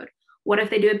building code? What if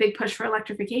they do a big push for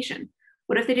electrification?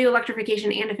 What if they do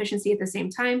electrification and efficiency at the same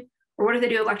time? Or what if they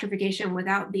do electrification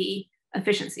without the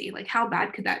efficiency? Like how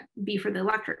bad could that be for the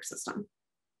electric system?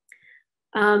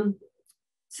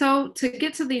 So to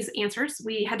get to these answers,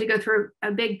 we had to go through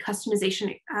a big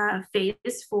customization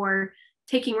phase for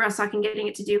taking ResStock and getting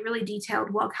it to do really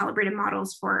detailed, well-calibrated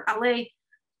models for LA.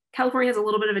 California has a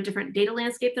little bit of a different data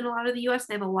landscape than a lot of the US.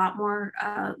 They have a lot more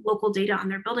local data on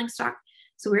their building stock.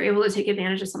 So we were able to take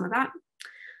advantage of some of that.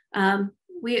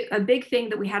 A big thing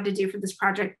that we had to do for this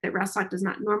project that ResStock does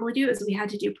not normally do is we had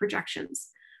to do projections.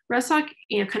 ResStock,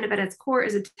 kind of at its core,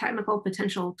 is a technical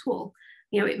potential tool.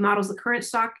 It models the current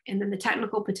stock and then the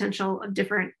technical potential of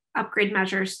different upgrade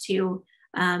measures to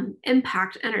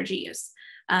impact energy use.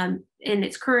 In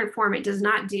its current form, it does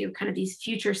not do kind of these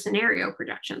future scenario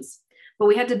projections, but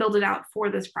we had to build it out for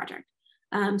this project.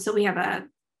 So we have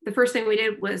the first thing we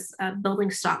did was a building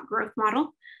stock growth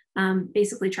model,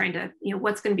 basically trying to,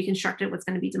 what's going to be constructed, what's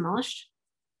going to be demolished.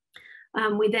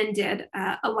 We then did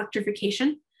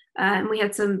electrification. And we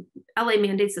had some LA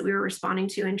mandates that we were responding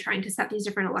to and trying to set these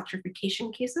different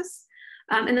electrification cases.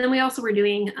 And then we also were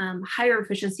doing higher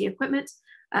efficiency equipment.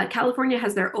 California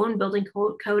has their own building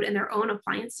code and their own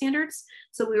appliance standards.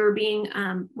 So we were being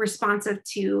responsive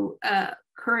to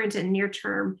current and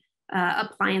near-term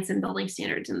appliance and building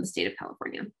standards in the state of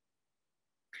California.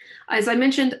 As I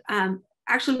mentioned,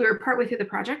 actually we were partway through the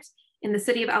project and the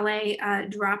city of LA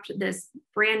dropped this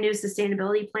brand new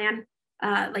sustainability plan,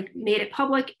 like made it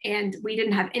public, and we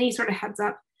didn't have any sort of heads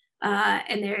up.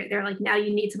 And they're like, now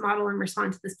you need to model and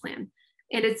respond to this plan.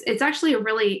 And it's actually a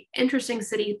really interesting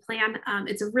city plan.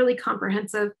 It's a really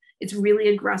comprehensive, it's really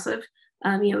aggressive.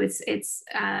 You know,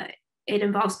 it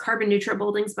involves carbon neutral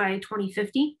buildings by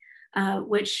 2050,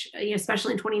 which, you know,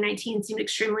 especially in 2019 seemed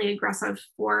extremely aggressive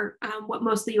for what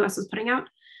most of the US was putting out.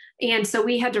 And so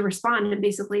we had to respond and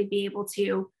basically be able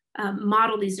to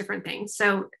model these different things.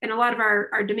 So in a lot of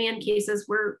our demand cases,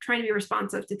 we're trying to be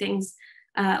responsive to things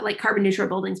like carbon neutral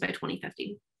buildings by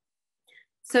 2050.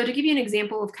 So to give you an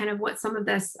example of kind of what some of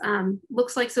this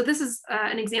looks like, so this is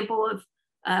an example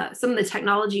of some of the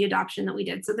technology adoption that we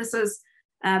did. So this is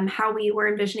how we were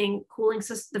envisioning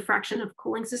the fraction of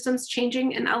cooling systems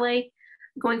changing in LA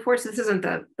going forward. So this isn't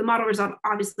the model result,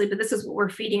 obviously, but this is what we're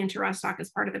feeding into ResTalk as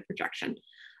part of the projection.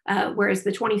 Whereas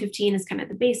the 2015 is kind of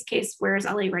the base case, whereas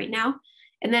LA right now.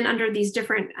 And then under these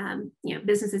different, you know,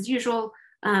 business as usual,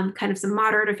 kind of some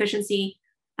moderate efficiency,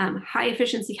 high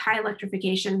efficiency, high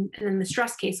electrification, and then the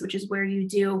stress case, which is where you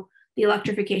do the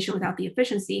electrification without the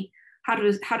efficiency. How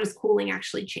does cooling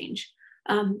actually change?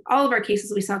 All of our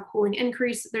cases, we saw cooling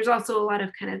increase. There's also a lot of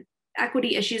kind of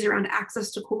equity issues around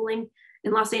access to cooling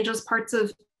in Los Angeles. Parts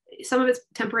of some of it's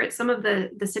temperate, some of the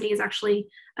city is actually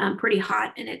pretty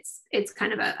hot, and it's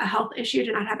kind of a health issue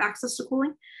to not have access to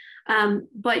cooling.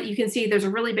 But you can see there's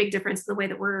a really big difference in the way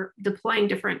that we're deploying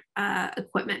different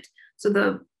equipment. So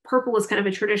the purple is kind of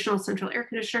a traditional central air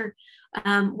conditioner,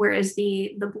 whereas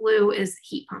the blue is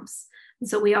heat pumps. And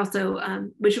so we also,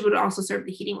 which would also serve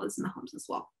the heating loads in the homes as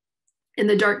well. And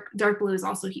the dark blue is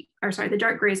also the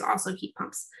dark gray is also heat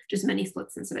pumps, just mini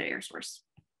splits instead of air source.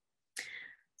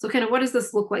 So kind of what does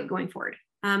this look like going forward?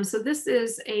 So this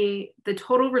is the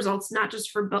total results, not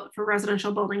just for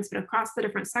residential buildings, but across the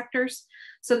different sectors.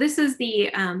 So this is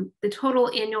the total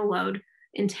annual load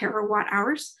in terawatt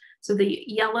hours. So the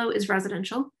yellow is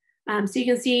residential. So you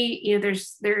can see, you know,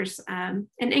 there's an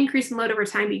increase in load over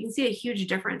time, but you can see a huge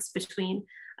difference between,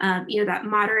 you know, that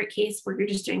moderate case where you're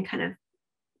just doing kind of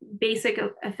basic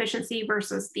efficiency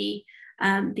versus the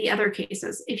other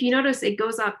cases. If you notice, it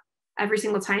goes up every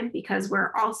single time because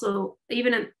we're also,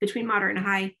 even between moderate and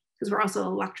high, because we're also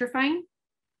electrifying.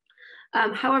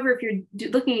 However, if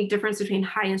you're looking at difference between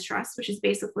high and stress, which is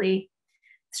basically,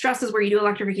 stress is where you do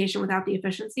electrification without the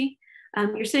efficiency,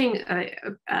 you're seeing like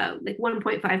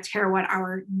 1.5 terawatt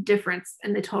hour difference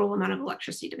in the total amount of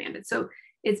electricity demanded. So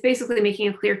it's basically making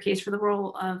a clear case for the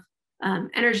role of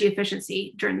energy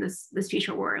efficiency during this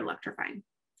future where we're electrifying.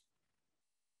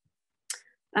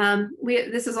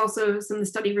 This is also some of the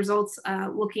study results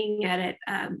looking at it,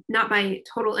 not by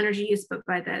total energy use, but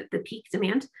by the peak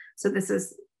demand. So this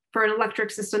is for an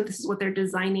electric system, this is what they're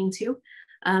designing to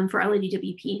for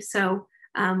LED-WP. So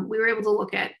we were able to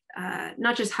look at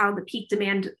not just how the peak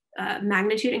demand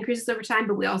magnitude increases over time,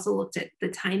 but we also looked at the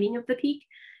timing of the peak.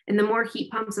 And the more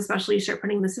heat pumps, especially you start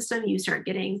putting in the system, you start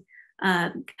getting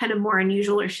kind of more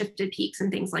unusual or shifted peaks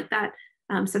and things like that,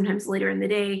 sometimes later in the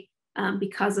day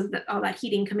because of all that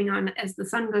heating coming on as the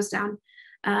sun goes down,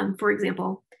 for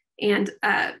example. And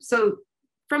so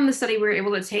from the study, we were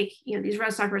able to take, you know, these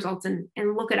ResTalk results and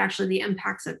look at actually the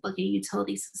impacts at like a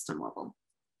utility system level.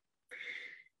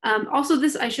 Also,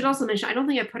 this, I should also mention, I don't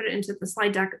think I put it into the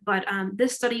slide deck, but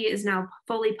this study is now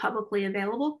fully publicly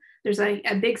available. There's a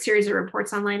big series of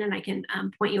reports online, and I can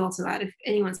point you all to that if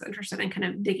anyone's interested in kind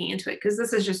of digging into it, because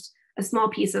this is just a small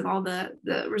piece of all the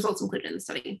results included in the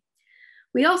study.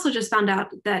 We also just found out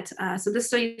that, so this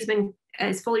study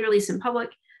is fully released in public.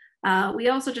 We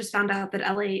also just found out that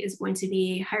LA is going to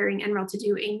be hiring NREL to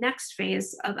do a next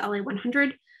phase of LA 100.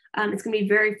 It's going to be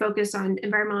very focused on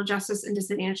environmental justice in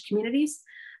disadvantaged communities.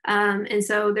 And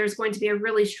so there's going to be a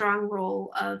really strong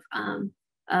role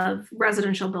of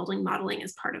residential building modeling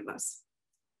as part of this.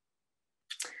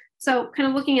 So kind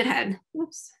of looking ahead,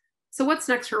 whoops. So what's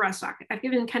next for ResTalk? I've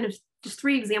given kind of just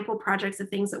 3 example projects of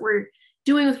things that we're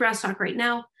doing with ResTalk right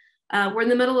now. We're in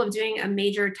the middle of doing a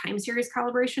major time series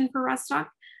calibration for ResTalk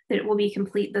that will be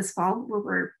complete this fall, where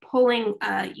we're pulling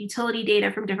utility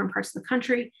data from different parts of the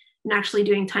country and actually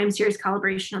doing time series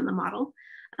calibration on the model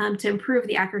to improve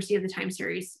the accuracy of the time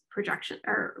series projection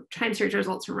or time series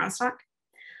results from ResTalk.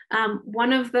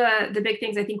 One of the big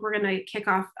things I think we're going to kick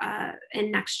off in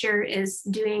next year is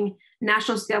doing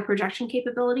national scale projection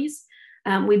capabilities.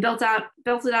 We built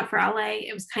it out for LA.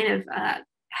 It was kind of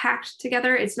hacked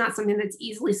together. It's not something that's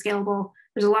easily scalable.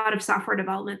 There's a lot of software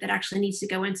development that actually needs to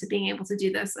go into being able to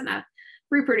do this in a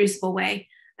reproducible way.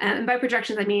 And by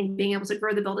projections, I mean being able to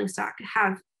grow the building stock,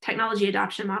 have technology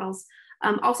adoption models,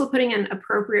 also putting in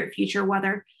appropriate future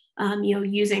weather.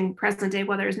 Using present day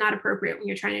weather is not appropriate when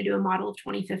you're trying to do a model of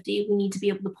 2050. We need to be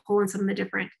able to pull in some of the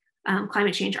different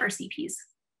climate change RCPs.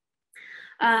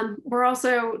 We're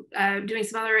also doing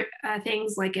some other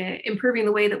things like improving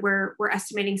the way that we're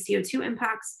estimating CO2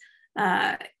 impacts,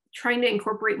 trying to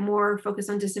incorporate more focus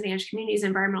on disadvantaged communities,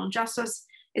 environmental justice.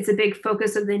 It's a big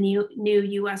focus of the new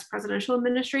US presidential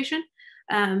administration.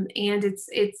 And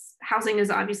it's housing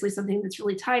is obviously something that's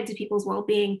really tied to people's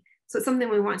well-being. So it's something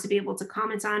we want to be able to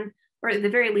comment on, or at the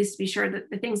very least be sure that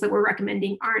the things that we're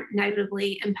recommending aren't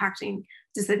negatively impacting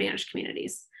disadvantaged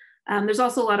communities. There's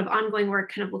also a lot of ongoing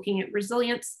work kind of looking at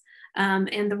resilience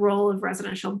and the role of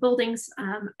residential buildings.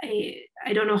 I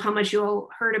don't know how much you all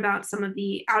heard about some of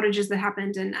the outages that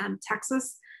happened in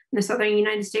Texas, in the southern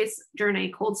United States during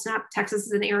a cold snap. Texas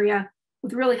is an area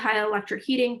with really high electric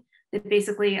heating that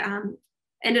basically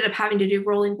ended up having to do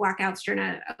rolling blackouts during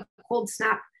a cold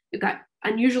snap. It got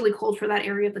unusually cold for that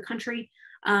area of the country.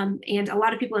 And a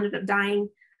lot of people ended up dying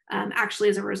actually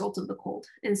as a result of the cold.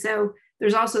 And so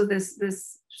there's also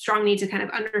this strong need to kind of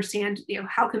understand,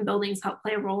 how can buildings help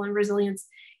play a role in resilience,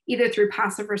 either through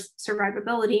passive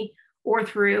survivability or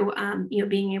through,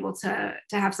 being able to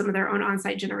have some of their own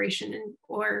on-site generation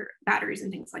or batteries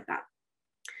and things like that.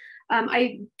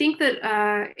 I think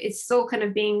that it's still kind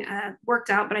of being worked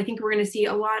out, but I think we're going to see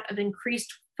a lot of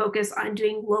increased focus on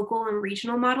doing local and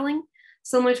regional modeling,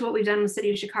 similar to what we've done in the city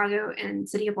of Chicago and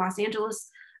city of Los Angeles.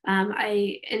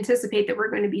 I anticipate that we're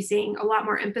going to be seeing a lot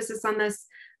more emphasis on this.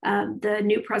 The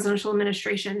new presidential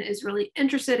administration is really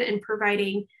interested in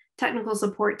providing technical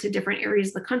support to different areas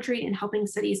of the country and helping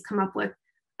cities come up with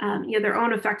their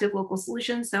own effective local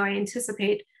solutions. So I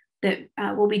anticipate that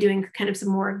we'll be doing kind of some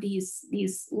more of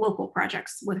these local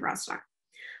projects with ResStock.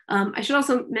 I should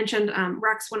also mention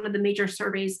REX, one of the major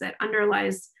surveys that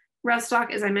underlies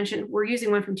ResStock, as I mentioned, we're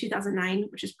using one from 2009,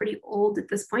 which is pretty old at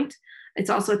this point. It's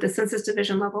also at the Census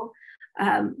Division level,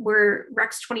 where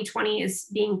REX 2020 is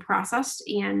being processed,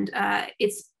 and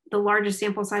it's the largest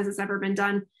sample size that's ever been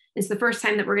done. It's the first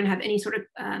time that we're going to have any sort of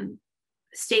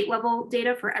state level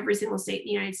data for every single state in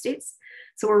the United States.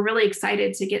 So we're really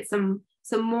excited to get some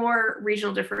more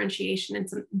regional differentiation and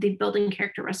the building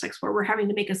characteristics where we're having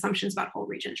to make assumptions about whole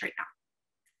regions right now.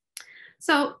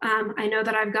 So I know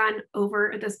that I've gone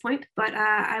over at this point, but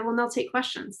I will now take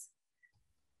questions.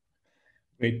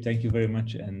 Great, thank you very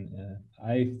much. And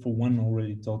I, for one,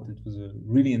 already thought it was a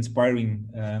really inspiring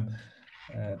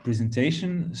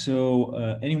presentation. So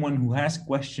anyone who has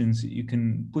questions, you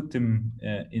can put them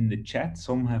in the chat.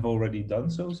 Some have already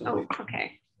done so. Oh,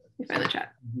 okay. You find the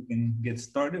chat. We can get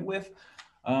started with.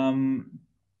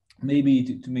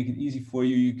 Maybe to make it easy for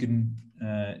you, you can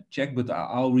check, but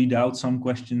I'll read out some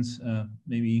questions,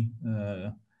 maybe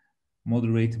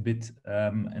moderate a bit.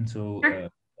 And so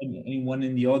anyone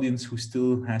in the audience who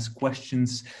still has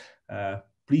questions,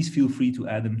 please feel free to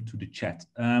add them to the chat.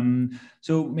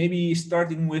 So maybe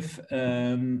starting with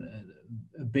a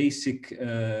basic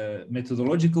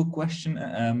methodological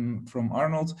question from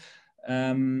Arnold.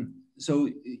 So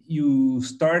you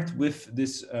start with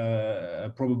this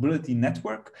probability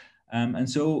network. And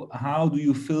so how do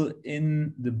you fill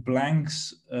in the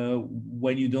blanks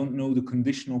when you don't know the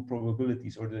conditional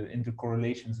probabilities or the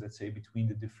intercorrelations, let's say, between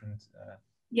the different...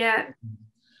 Yeah,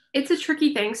 it's a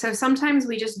tricky thing. So sometimes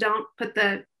we just don't put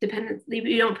the dependency,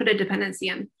 we don't put a dependency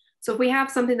in. So if we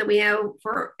have something that we know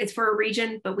it's for a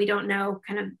region, but we don't know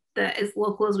kind of as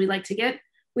local as we like to get,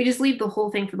 we just leave the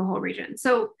whole thing for the whole region.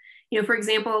 So, for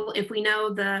example, if we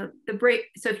know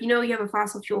so if you have a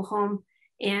fossil fuel home,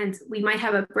 and we might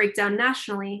have a breakdown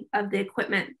nationally of the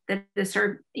equipment that is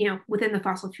served, within the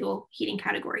fossil fuel heating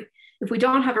category. If we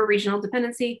don't have a regional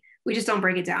dependency, we just don't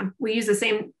break it down. We use the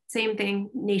same thing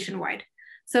nationwide.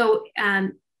 So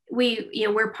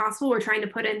where possible, we're trying to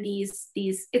put in these.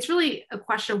 It's really a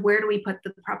question of where do we put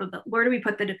the probability, where do we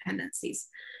put the dependencies?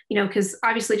 Because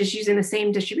obviously just using the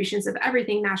same distributions of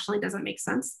everything nationally doesn't make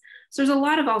sense. So there's a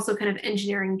lot of also kind of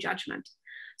engineering judgment.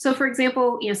 So for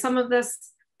example, some of this.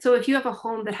 So if you have a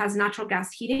home that has natural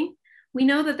gas heating, we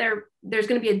know that there's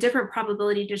going to be a different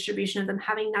probability distribution of them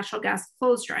having natural gas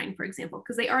clothes drying, for example,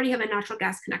 because they already have a natural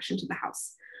gas connection to the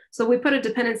house. So we put a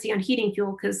dependency on heating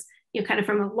fuel because, kind of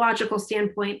from a logical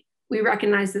standpoint, we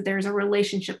recognize that there's a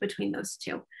relationship between those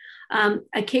two.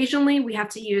 Occasionally, we have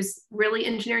to use really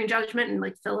engineering judgment and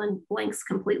like fill in blanks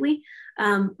completely.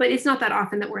 But it's not that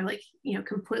often that we're like,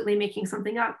 completely making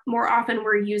something up. More often,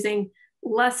 we're using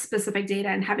less specific data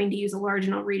and having to use a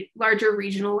larger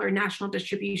regional or national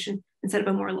distribution instead of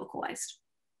a more localized.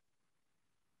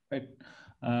 Right.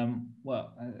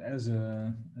 Well, as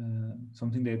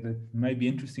something that might be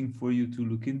interesting for you to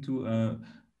look into,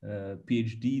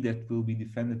 PhD that will be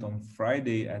defended on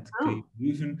Friday at KU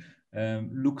Leuven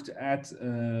looked at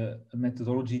a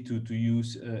methodology to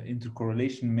use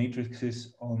intercorrelation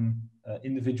matrices on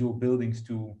individual buildings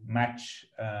to match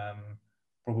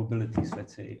probabilities,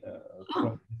 let's say,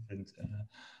 across different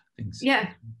things.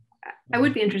 Yeah, I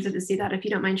would be interested to see that if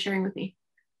you don't mind sharing with me.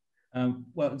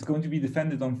 Well, it's going to be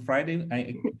defended on Friday. I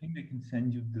think I can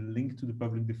send you the link to the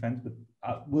public defense, but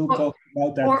we'll talk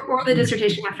about that. Or the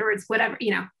dissertation afterwards, whatever,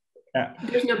 Yeah.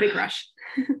 There's no big rush.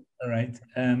 All right.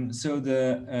 So the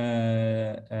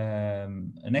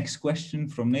next question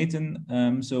from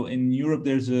Nathan. So in Europe,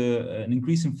 there's an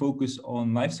increasing focus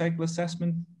on life cycle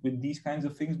assessment with these kinds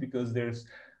of things because there's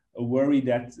a worry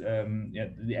that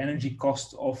the energy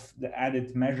cost of the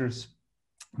added measures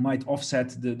might offset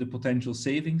the potential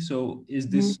savings. So is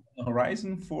this on the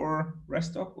horizon for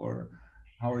Restock, or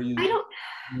how are you?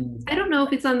 I don't know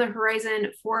if it's on the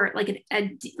horizon for like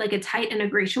a tight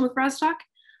integration with Restock.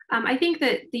 I think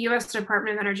that the U.S.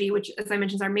 Department of Energy, which, as I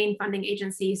mentioned, is our main funding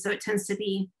agency, so it tends to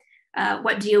be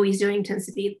what DOE is doing tends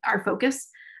to be our focus.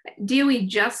 DOE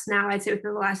just now, I'd say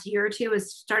within the last year or two,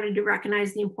 has started to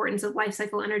recognize the importance of life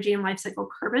cycle energy and life cycle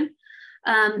carbon.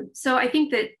 So I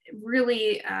think that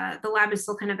really the lab is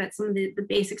still kind of at some of the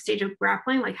basic stage of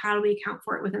grappling, like how do we account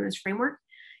for it within this framework?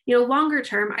 Longer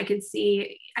term, I could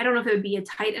see, I don't know if it would be a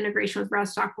tight integration with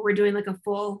Restock, but we're doing like a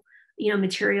full,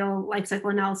 material life cycle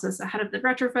analysis ahead of the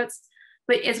retrofits.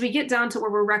 But as we get down to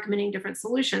where we're recommending different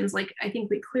solutions, like I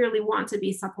think we clearly want to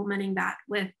be supplementing that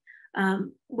with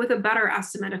a better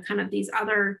estimate of kind of these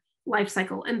other life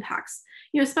cycle impacts,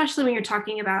 especially when you're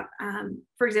talking about,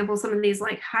 for example, some of these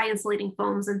like high insulating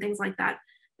foams and things like that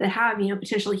have,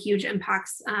 potentially huge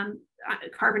impacts,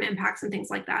 carbon impacts and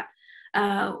things like that.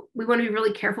 We want to be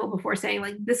really careful before saying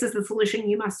like, this is the solution,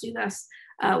 you must do this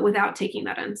without taking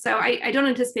that in. So I don't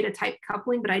anticipate a tight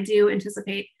coupling, but I do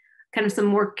anticipate kind of some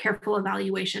more careful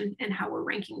evaluation in how we're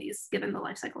ranking these given the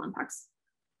life cycle impacts.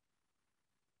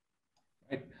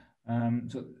 Right.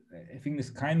 So I think this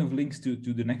kind of links to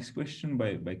the next question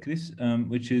by Chris,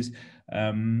 which is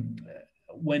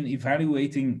when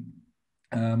evaluating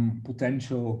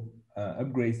potential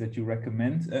upgrades that you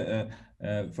recommend,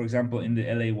 for example, in the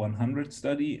LA 100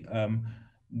 study,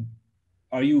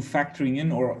 are you factoring in,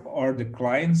 or are the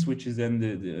clients, which is then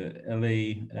the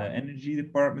LA Energy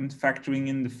Department, factoring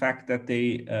in the fact that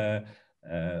they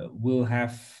will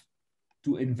have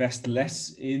to invest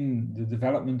less in the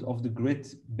development of the grid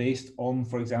based on,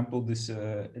 for example, this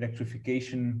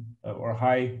electrification or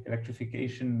high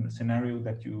electrification scenario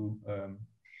that you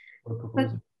were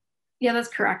proposing? Yeah, that's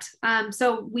correct.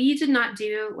 So we did not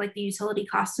do like the utility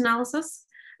cost analysis,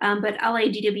 but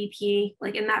LADWP,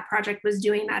 like in that project, was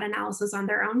doing that analysis on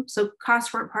their own. So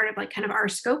costs weren't part of like kind of our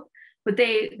scope, but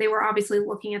they were obviously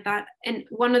looking at that. And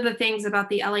one of the things about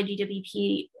the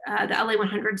LADWP, the LA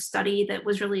 100 study that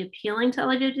was really appealing to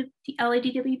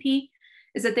LADWP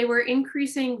is that they were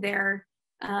increasing the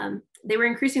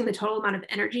total amount of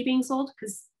energy being sold,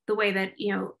 because the way that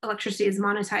electricity is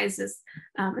monetized is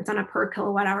it's on a per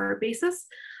kilowatt hour basis.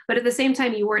 But at the same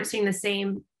time, you weren't seeing the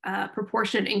same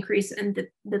proportionate increase in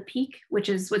the peak, which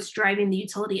is what's driving the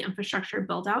utility infrastructure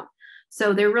build out.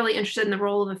 So they're really interested in the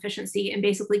role of efficiency and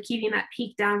basically keeping that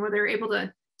peak down where they're able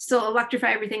to still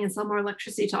electrify everything and sell more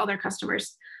electricity to all their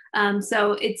customers.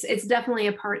 So it's definitely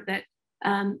a part that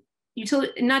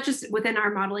utility, not just within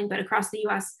our modeling, but across the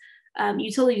US,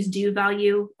 utilities do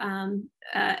value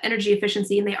energy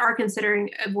efficiency, and they are considering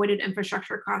avoided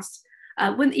infrastructure costs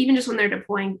even just when they're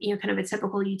deploying, kind of a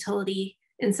typical utility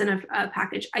incentive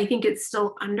package. I think it's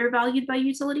still undervalued by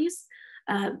utilities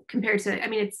compared to, I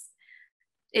mean,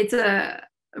 it's a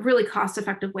really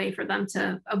cost-effective way for them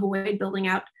to avoid building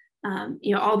out,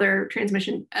 all their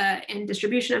transmission and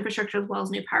distribution infrastructure as well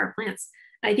as new power plants.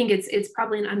 I think it's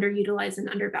probably an underutilized and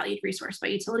undervalued resource by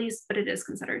utilities, but it is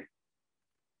considered.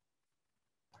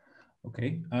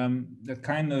 Okay, that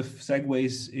kind of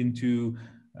segues into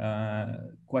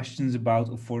questions about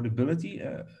affordability.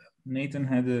 Nathan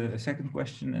had a second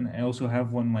question, and I also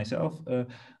have one myself.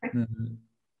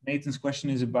 Nathan's question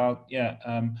is about,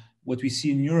 what we see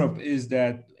in Europe is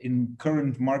that in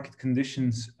current market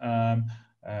conditions,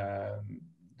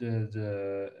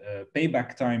 the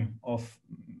payback time of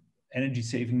energy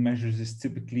saving measures is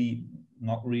typically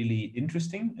not really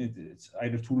interesting. It's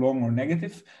either too long or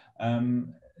negative.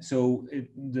 So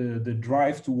the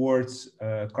drive towards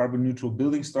carbon neutral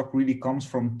building stock really comes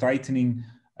from tightening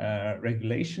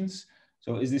regulations.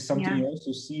 So is this something you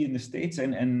also see in the States,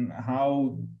 and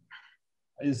how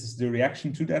is the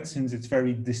reaction to that, since it's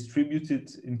very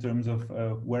distributed in terms of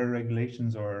where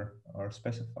regulations are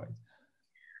specified?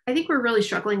 I think we're really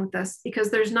struggling with this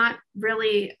because there's not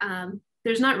really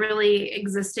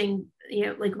existing,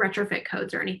 like retrofit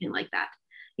codes or anything like that.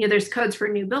 There's codes for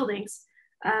new buildings,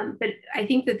 but I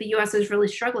think that the US is really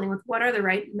struggling with what are the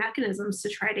right mechanisms to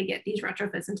try to get these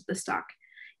retrofits into the stock.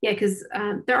 Yeah, because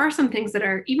there are some things that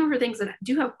are, even for things that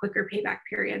do have quicker payback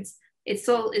periods, it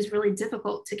still is really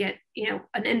difficult to get,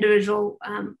 an individual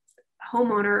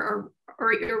homeowner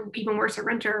or even worse, a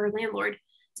renter or landlord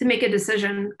to make a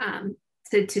decision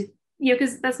to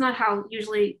because that's not how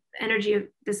usually energy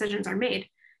decisions are made.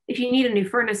 If you need a new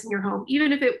furnace in your home,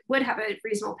 even if it would have a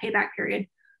reasonable payback period,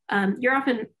 you're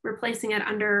often replacing it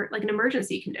under like an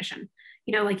emergency condition.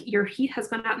 Like your heat has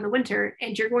gone out in the winter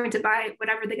and you're going to buy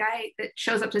whatever the guy that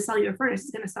shows up to sell you a furnace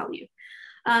is going to sell you.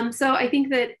 So I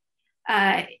think that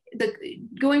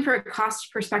going for a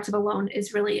cost perspective alone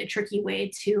is really a tricky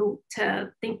way to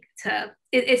think.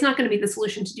 It's not going to be the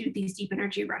solution to do these deep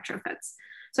energy retrofits.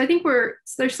 So I think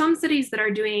there's some cities that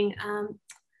are doing,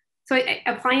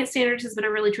 appliance standards has been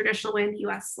a really traditional way in the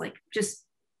US, like just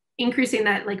increasing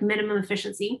that like minimum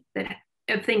efficiency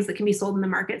of things that can be sold in the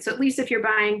market. So at least if you're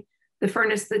buying the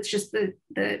furnace that's just the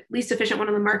least efficient one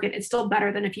on the market, it's still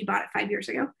better than if you bought it 5 years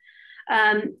ago.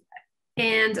 I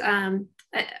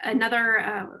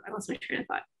lost my train of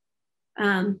thought.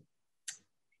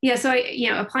 So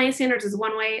appliance standards is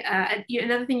one way.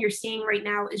 Another thing you're seeing right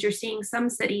now is you're seeing some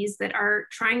cities that are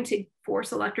trying to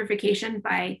force electrification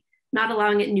by not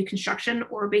allowing it in new construction,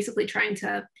 or basically trying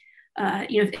to,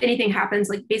 if anything happens,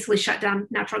 like basically shut down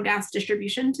natural gas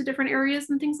distribution to different areas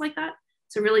and things like that.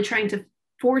 So really trying to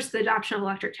force the adoption of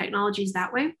electric technologies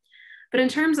that way. But in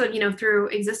terms of, through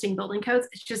existing building codes,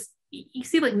 it's just, you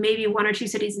see like maybe 1 or 2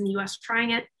 cities in the US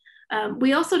trying it.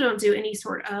 We also don't do any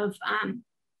sort of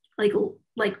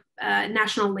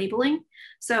national labeling.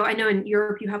 So I know in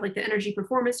Europe you have like the energy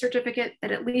performance certificate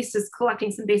that at least is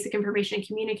collecting some basic information and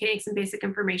communicating some basic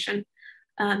information.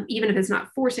 Even if it's not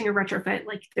forcing a retrofit,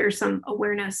 like there's some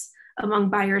awareness among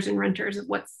buyers and renters of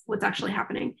what's actually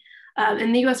happening.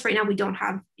 In the US right now, we don't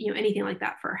have anything like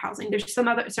that for housing. There's some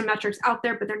metrics out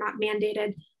there, but they're not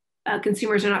mandated.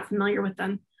 Consumers are not familiar with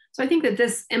them. So I think that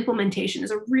this implementation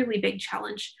is a really big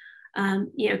challenge,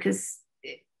 because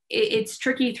it's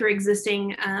tricky through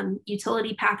existing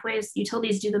utility pathways.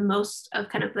 Utilities do the most of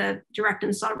kind of the direct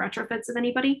install retrofits of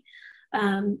anybody,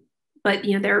 but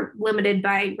they're limited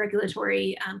by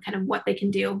regulatory kind of what they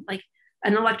can do. Like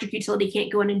an electric utility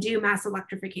can't go in and do mass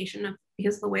electrification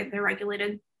because of the way they're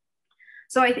regulated.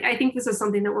 So I think this is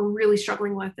something that we're really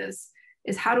struggling with is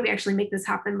how do we actually make this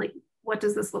happen? Like, what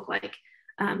does this look like?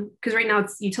 Because right now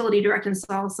it's utility direct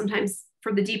install. Sometimes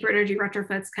for the deeper energy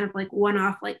retrofits, kind of like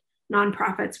one-off, like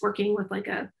nonprofits working with like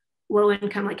a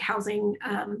low-income like housing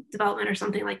development or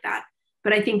something like that.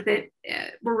 But I think that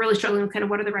we're really struggling with kind of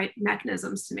what are the right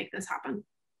mechanisms to make this happen.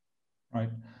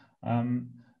 Right.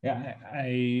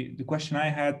 The question I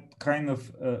had kind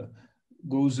of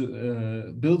builds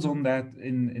on that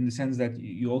in the sense that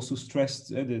you also stressed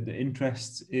the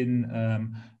interest in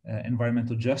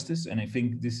environmental justice, and I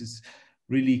think this is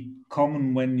really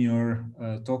common when you're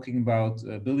talking about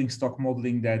building stock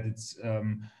modeling, that it's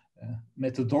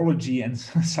methodology and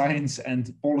science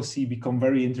and policy become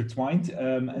very intertwined,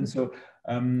 and so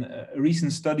a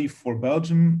recent study for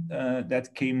Belgium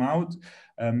that came out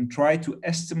tried to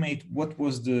estimate what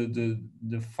was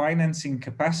the financing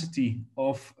capacity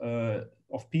of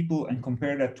people and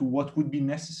compare that to what would be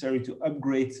necessary to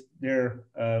upgrade their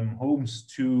homes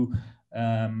to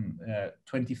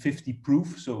 2050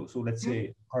 proof. So let's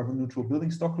say carbon neutral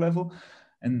building stock level.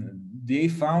 And they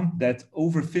found that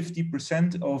over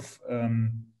 50% of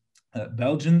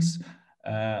Belgians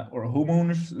or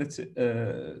homeowners, let's say,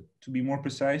 to be more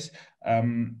precise,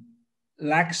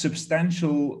 lack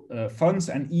substantial funds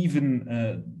and even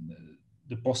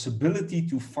the possibility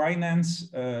to finance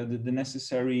the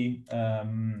necessary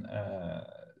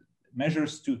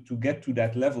measures to get to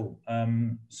that level.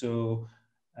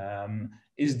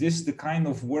 Is this the kind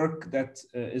of work that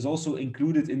is also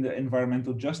included in the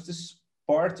environmental justice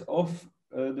part of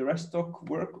the Restock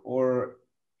work, or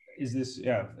is this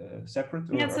separate?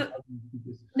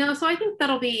 So I think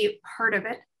that'll be part of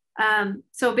it.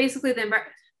 So basically,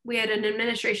 we had an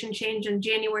administration change in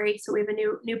January, so we have a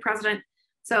new president.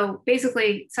 So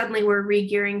basically, suddenly we're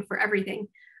re-gearing for everything.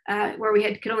 where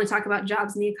we could only talk about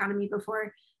jobs and the economy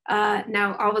before.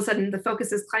 Now, all of a sudden, the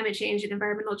focus is climate change and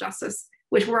environmental justice,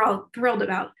 which we're all thrilled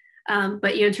about.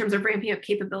 But in terms of ramping up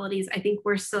capabilities, I think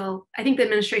the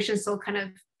administration is still kind of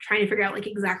trying to figure out like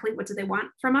exactly what do they want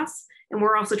from us, and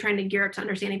we're also trying to gear up to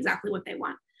understand exactly what they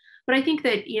want. But I think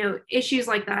that issues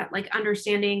like that, like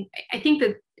understanding, I think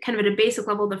that kind of at a basic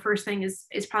level, the first thing is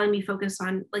probably me focused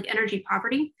on like energy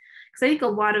poverty, because I think a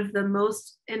lot of the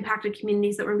most impacted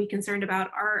communities that we're going to be concerned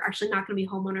about are actually not going to be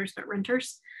homeowners but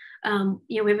renters.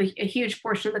 We have a huge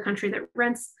portion of the country that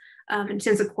rents, and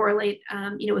tends to correlate,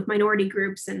 with minority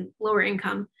groups and lower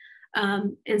income.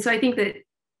 And so I think that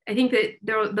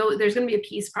there's going to be a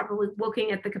piece probably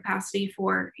looking at the capacity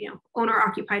for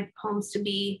owner-occupied homes to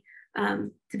be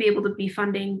able to be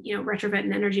funding retrofit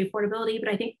and energy affordability. But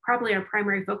I think probably our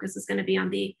primary focus is going to be on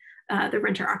the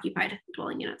renter-occupied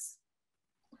dwelling units.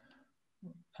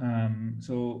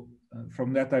 So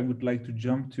from that, I would like to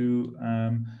jump to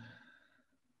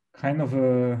kind of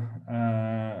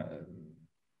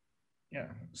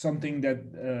something that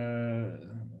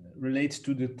relates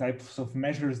to the types of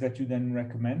measures that you then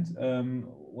recommend.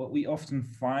 What we often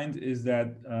find is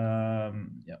that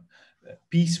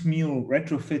piecemeal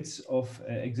retrofits of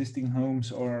existing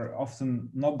homes are often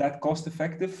not that cost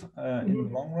effective in the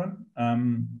long run.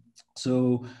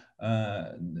 So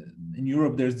in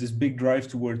Europe, there's this big drive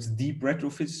towards deep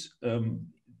retrofits,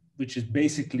 which is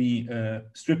basically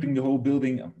stripping the whole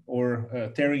building or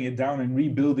tearing it down and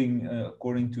rebuilding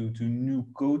according to new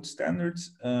code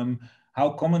standards.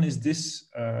 How common is this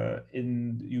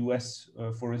in the US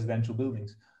for residential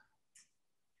buildings?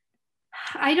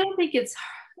 I don't think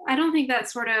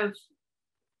that's sort of,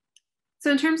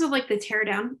 so in terms of like the tear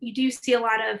down, you do see a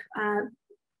lot of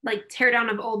like tear down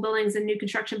of old buildings and new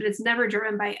construction, but it's never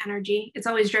driven by energy. It's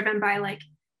always driven by like,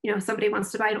 somebody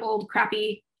wants to buy an old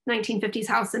crappy 1950s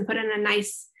house and put in a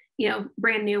nice,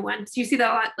 brand new one. So you see that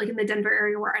a lot like in the Denver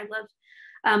area where I live.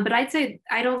 But I'd say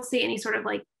I don't see any sort of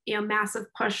like, massive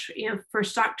push, for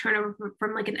stock turnover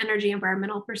from like an energy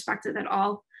environmental perspective at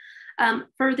all.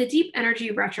 For the deep energy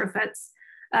retrofits,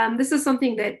 this is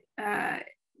something that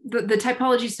the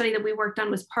typology study that we worked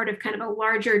on was part of kind of a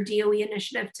larger DOE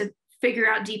initiative to figure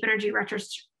out deep energy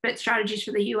retrofit strategies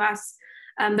for the US.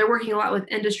 They're working a lot with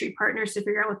industry partners to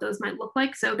figure out what those might look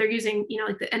like. So they're using,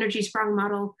 like the energy sprung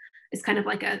model is kind of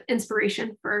like an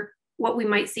inspiration for what we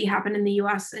might see happen in the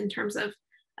US in terms of,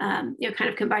 kind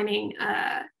of combining,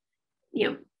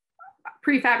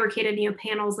 prefabricated,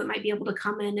 panels that might be able to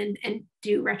come in and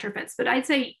do retrofits. But I'd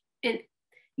say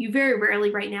you very rarely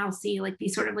right now see like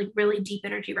these sort of like really deep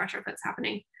energy retrofits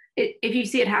happening. If you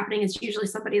see it happening, it's usually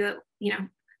somebody that,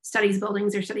 studies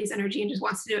buildings or studies energy and just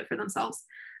wants to do it for themselves,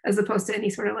 as opposed to any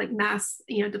sort of like mass,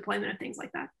 deployment of things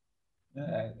like that.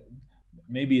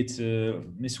 Maybe it's a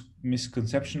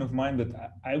misconception of mine, but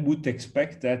I would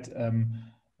expect that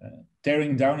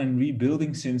tearing down and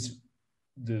rebuilding, since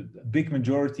the big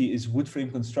majority is wood frame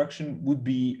construction, would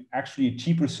be actually a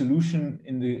cheaper solution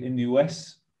in the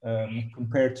US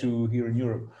compared to here in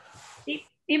Europe.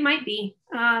 It might be.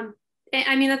 I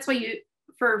mean, that's why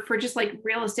for just like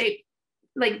real estate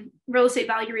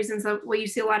value reasons, what you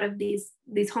see a lot of these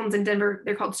homes in Denver,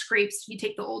 they're called scrapes. You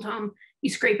take the old home,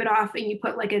 you scrape it off, and you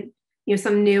put like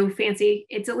some new fancy.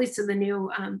 It's at least to the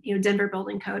new Denver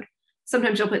building code.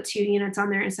 Sometimes you'll put 2 units on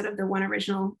there instead of the one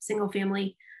original single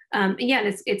family. And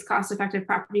it's cost effective.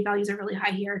 Property values are really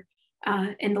high here,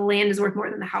 and the land is worth more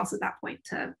than the house at that point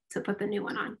to put the new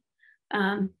one on.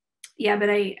 But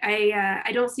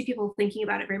I don't see people thinking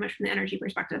about it very much from the energy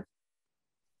perspective.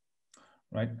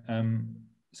 Right.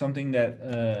 Something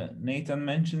that Nathan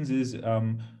mentions is,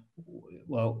 you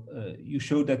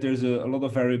showed that there's a lot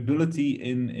of variability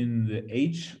in the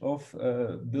age of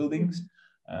buildings.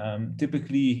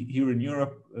 Typically here in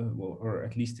Europe, or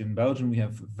at least in Belgium, we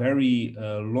have very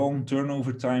long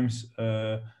turnover times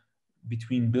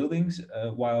between buildings,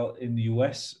 while in the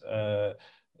US,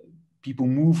 people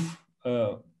move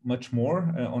much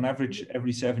more, on average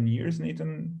every 7 years,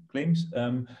 Nathan claims.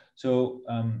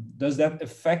 Does that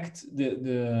affect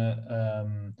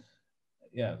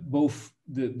both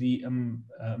the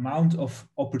amount of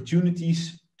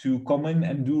opportunities to come in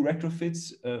and do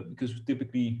retrofits? Because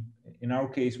typically, in our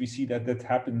case, we see that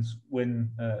happens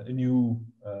when new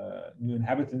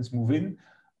inhabitants move in.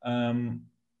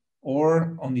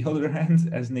 Or on the other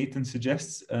hand, as Nathan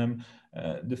suggests,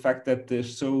 the fact that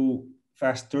there's so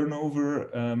fast turnover,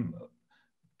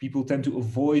 people tend to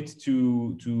avoid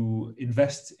to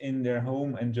invest in their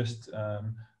home and just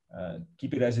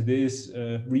keep it as it is,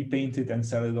 repaint it and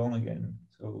sell it on again.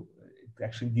 So it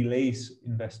actually delays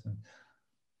investment.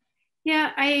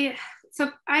 Yeah, I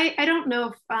don't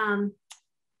know if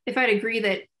if I'd agree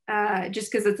that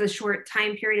just because it's a short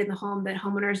time period in the home that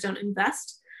homeowners don't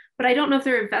invest. But I don't know if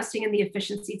they're investing in the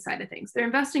efficiency side of things. They're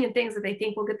investing in things that they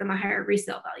think will get them a higher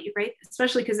resale value, right?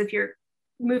 Especially because if you're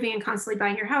moving and constantly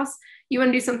buying your house, you want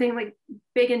to do something like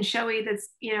big and showy that's,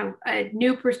 you know, a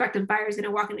new prospective buyer is going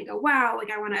to walk in and go, wow,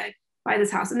 like I want to buy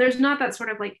this house. And there's not that sort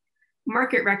of like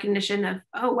market recognition of,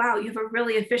 oh, wow, you have a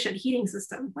really efficient heating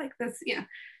system. Like that's, yeah,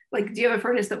 like, do you have a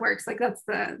furnace that works? Like that's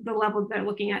the level that they're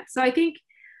looking at. So I think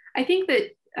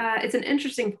that it's an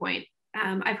interesting point.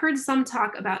 I've heard some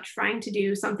talk about trying to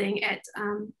do something at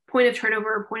point of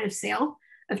turnover or point of sale,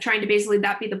 of trying to basically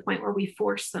that be the point where we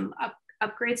force some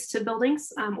upgrades to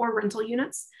buildings or rental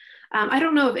units. I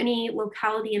don't know of any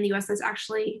locality in the US that's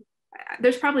actually,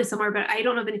 there's probably somewhere, but I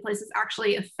don't know of any place that's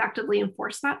actually effectively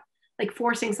enforced that, like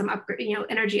forcing some upgrade, you know,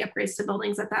 energy upgrades to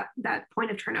buildings at that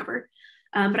point of turnover.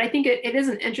 But I think it is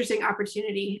an interesting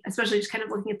opportunity, especially just kind of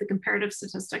looking at the comparative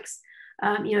statistics,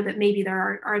 you know, that maybe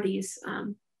there are these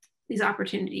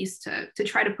opportunities to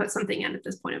try to put something in at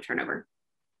this point of turnover.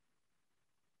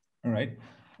 All right.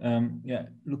 Yeah,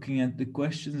 looking at the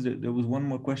questions, there was one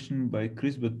more question by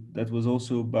Chris, but that was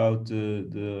also about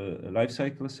the life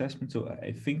cycle assessment. So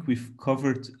I think we've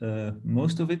covered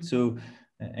most of it. So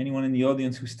anyone in the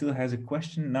audience who still has a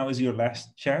question, now is your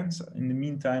last chance. In the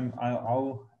meantime,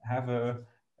 I'll have a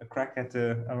crack at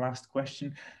a last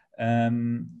question.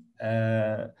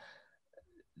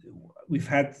 We've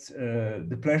had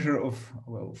the pleasure of,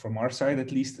 well, from our side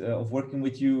at least, of working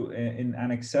with you in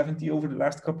Annex 70 over the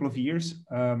last couple of years.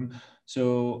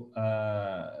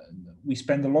 We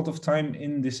spend a lot of time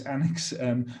in this annex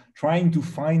trying to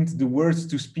find the words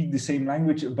to speak the same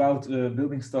language about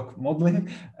building stock modeling.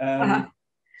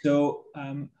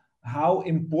 How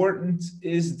important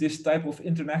is this type of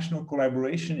international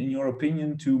collaboration, in your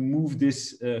opinion, to move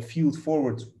this field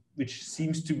forward, which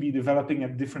seems to be developing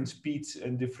at different speeds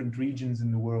in different regions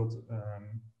in the world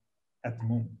at the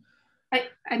moment?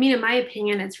 I mean, in my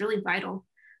opinion, it's really vital.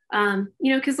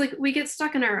 You know, because like we get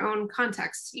stuck in our own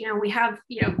context. You know, we have,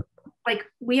 you know, like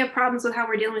we have problems with how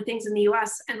we're dealing with things in the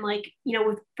US, and like, you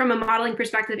know, from a modeling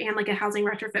perspective and like a housing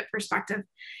retrofit perspective.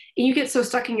 And you get so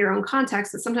stuck in your own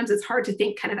context that sometimes it's hard to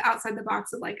think kind of outside the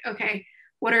box of like, okay,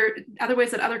 what are other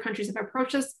ways that other countries have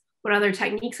approached this? What other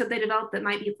techniques have they developed that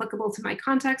might be applicable to my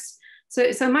context? So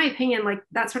in my opinion, like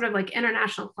that sort of like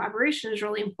international collaboration is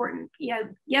really important. Yeah,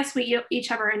 yes, we each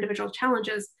have our individual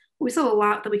challenges, but we still have a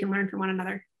lot that we can learn from one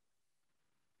another.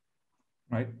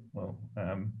 Right. Well,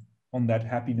 on that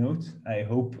happy note, I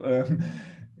hope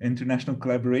international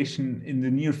collaboration in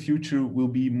the near future will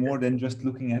be more than just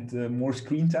looking at more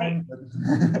screen time.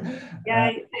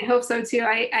 Yeah, I hope so too.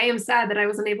 I am sad that I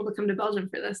wasn't able to come to Belgium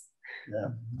for this.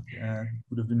 Yeah,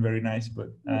 would have been very nice, but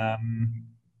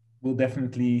we'll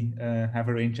definitely have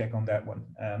a rain check on that one.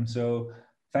 So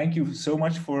thank you so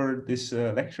much for this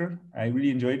lecture. I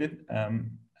really enjoyed it.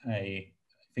 I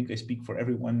think I speak for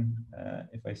everyone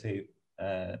if I say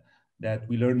that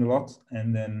we learned a lot,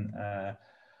 and then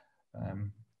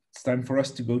it's time for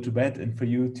us to go to bed and for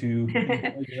you to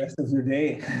enjoy the rest of your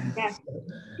day.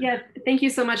 Yeah. Thank you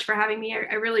so much for having me.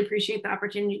 I really appreciate the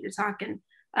opportunity to talk, and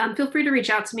feel free to reach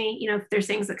out to me, you know, if there's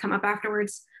things that come up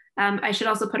afterwards. I should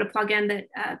also put a plug in that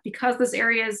because this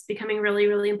area is becoming really,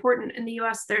 really important in the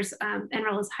US, there's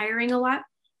NREL is hiring a lot,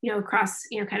 you know, across,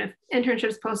 you know, kind of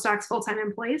internships, postdocs, full-time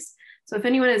employees. So if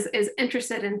anyone is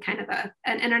interested in kind of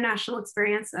an international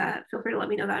experience, feel free to let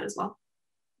me know that as well.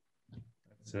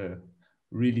 That's a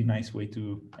really nice way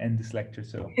to end this lecture.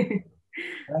 So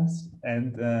thanks,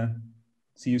 and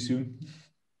see you soon.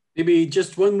 Maybe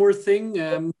just one more thing.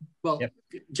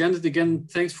 Janet, again,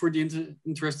 thanks for the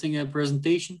interesting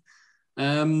presentation.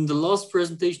 The last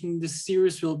presentation in this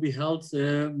series will be held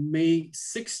May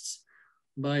 6th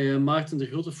by Maarten de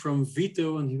Grote from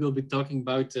Vito, and he will be talking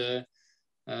about the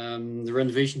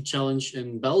renovation challenge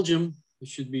in Belgium. We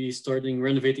should be starting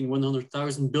renovating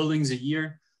 100,000 buildings a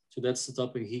year. So that's the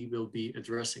topic he will be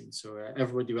addressing. So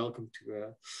everybody welcome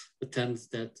to attend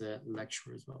that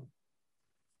lecture as well.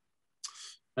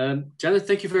 Janet,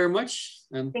 thank you very much.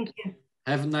 Thank you.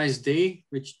 Have a nice day,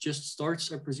 which just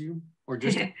starts, I presume, or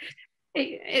just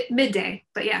midday,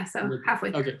 but yeah, so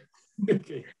halfway through. Okay.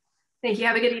 Okay. Thank you.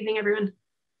 Have a good evening, everyone.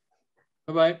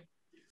 Bye-bye.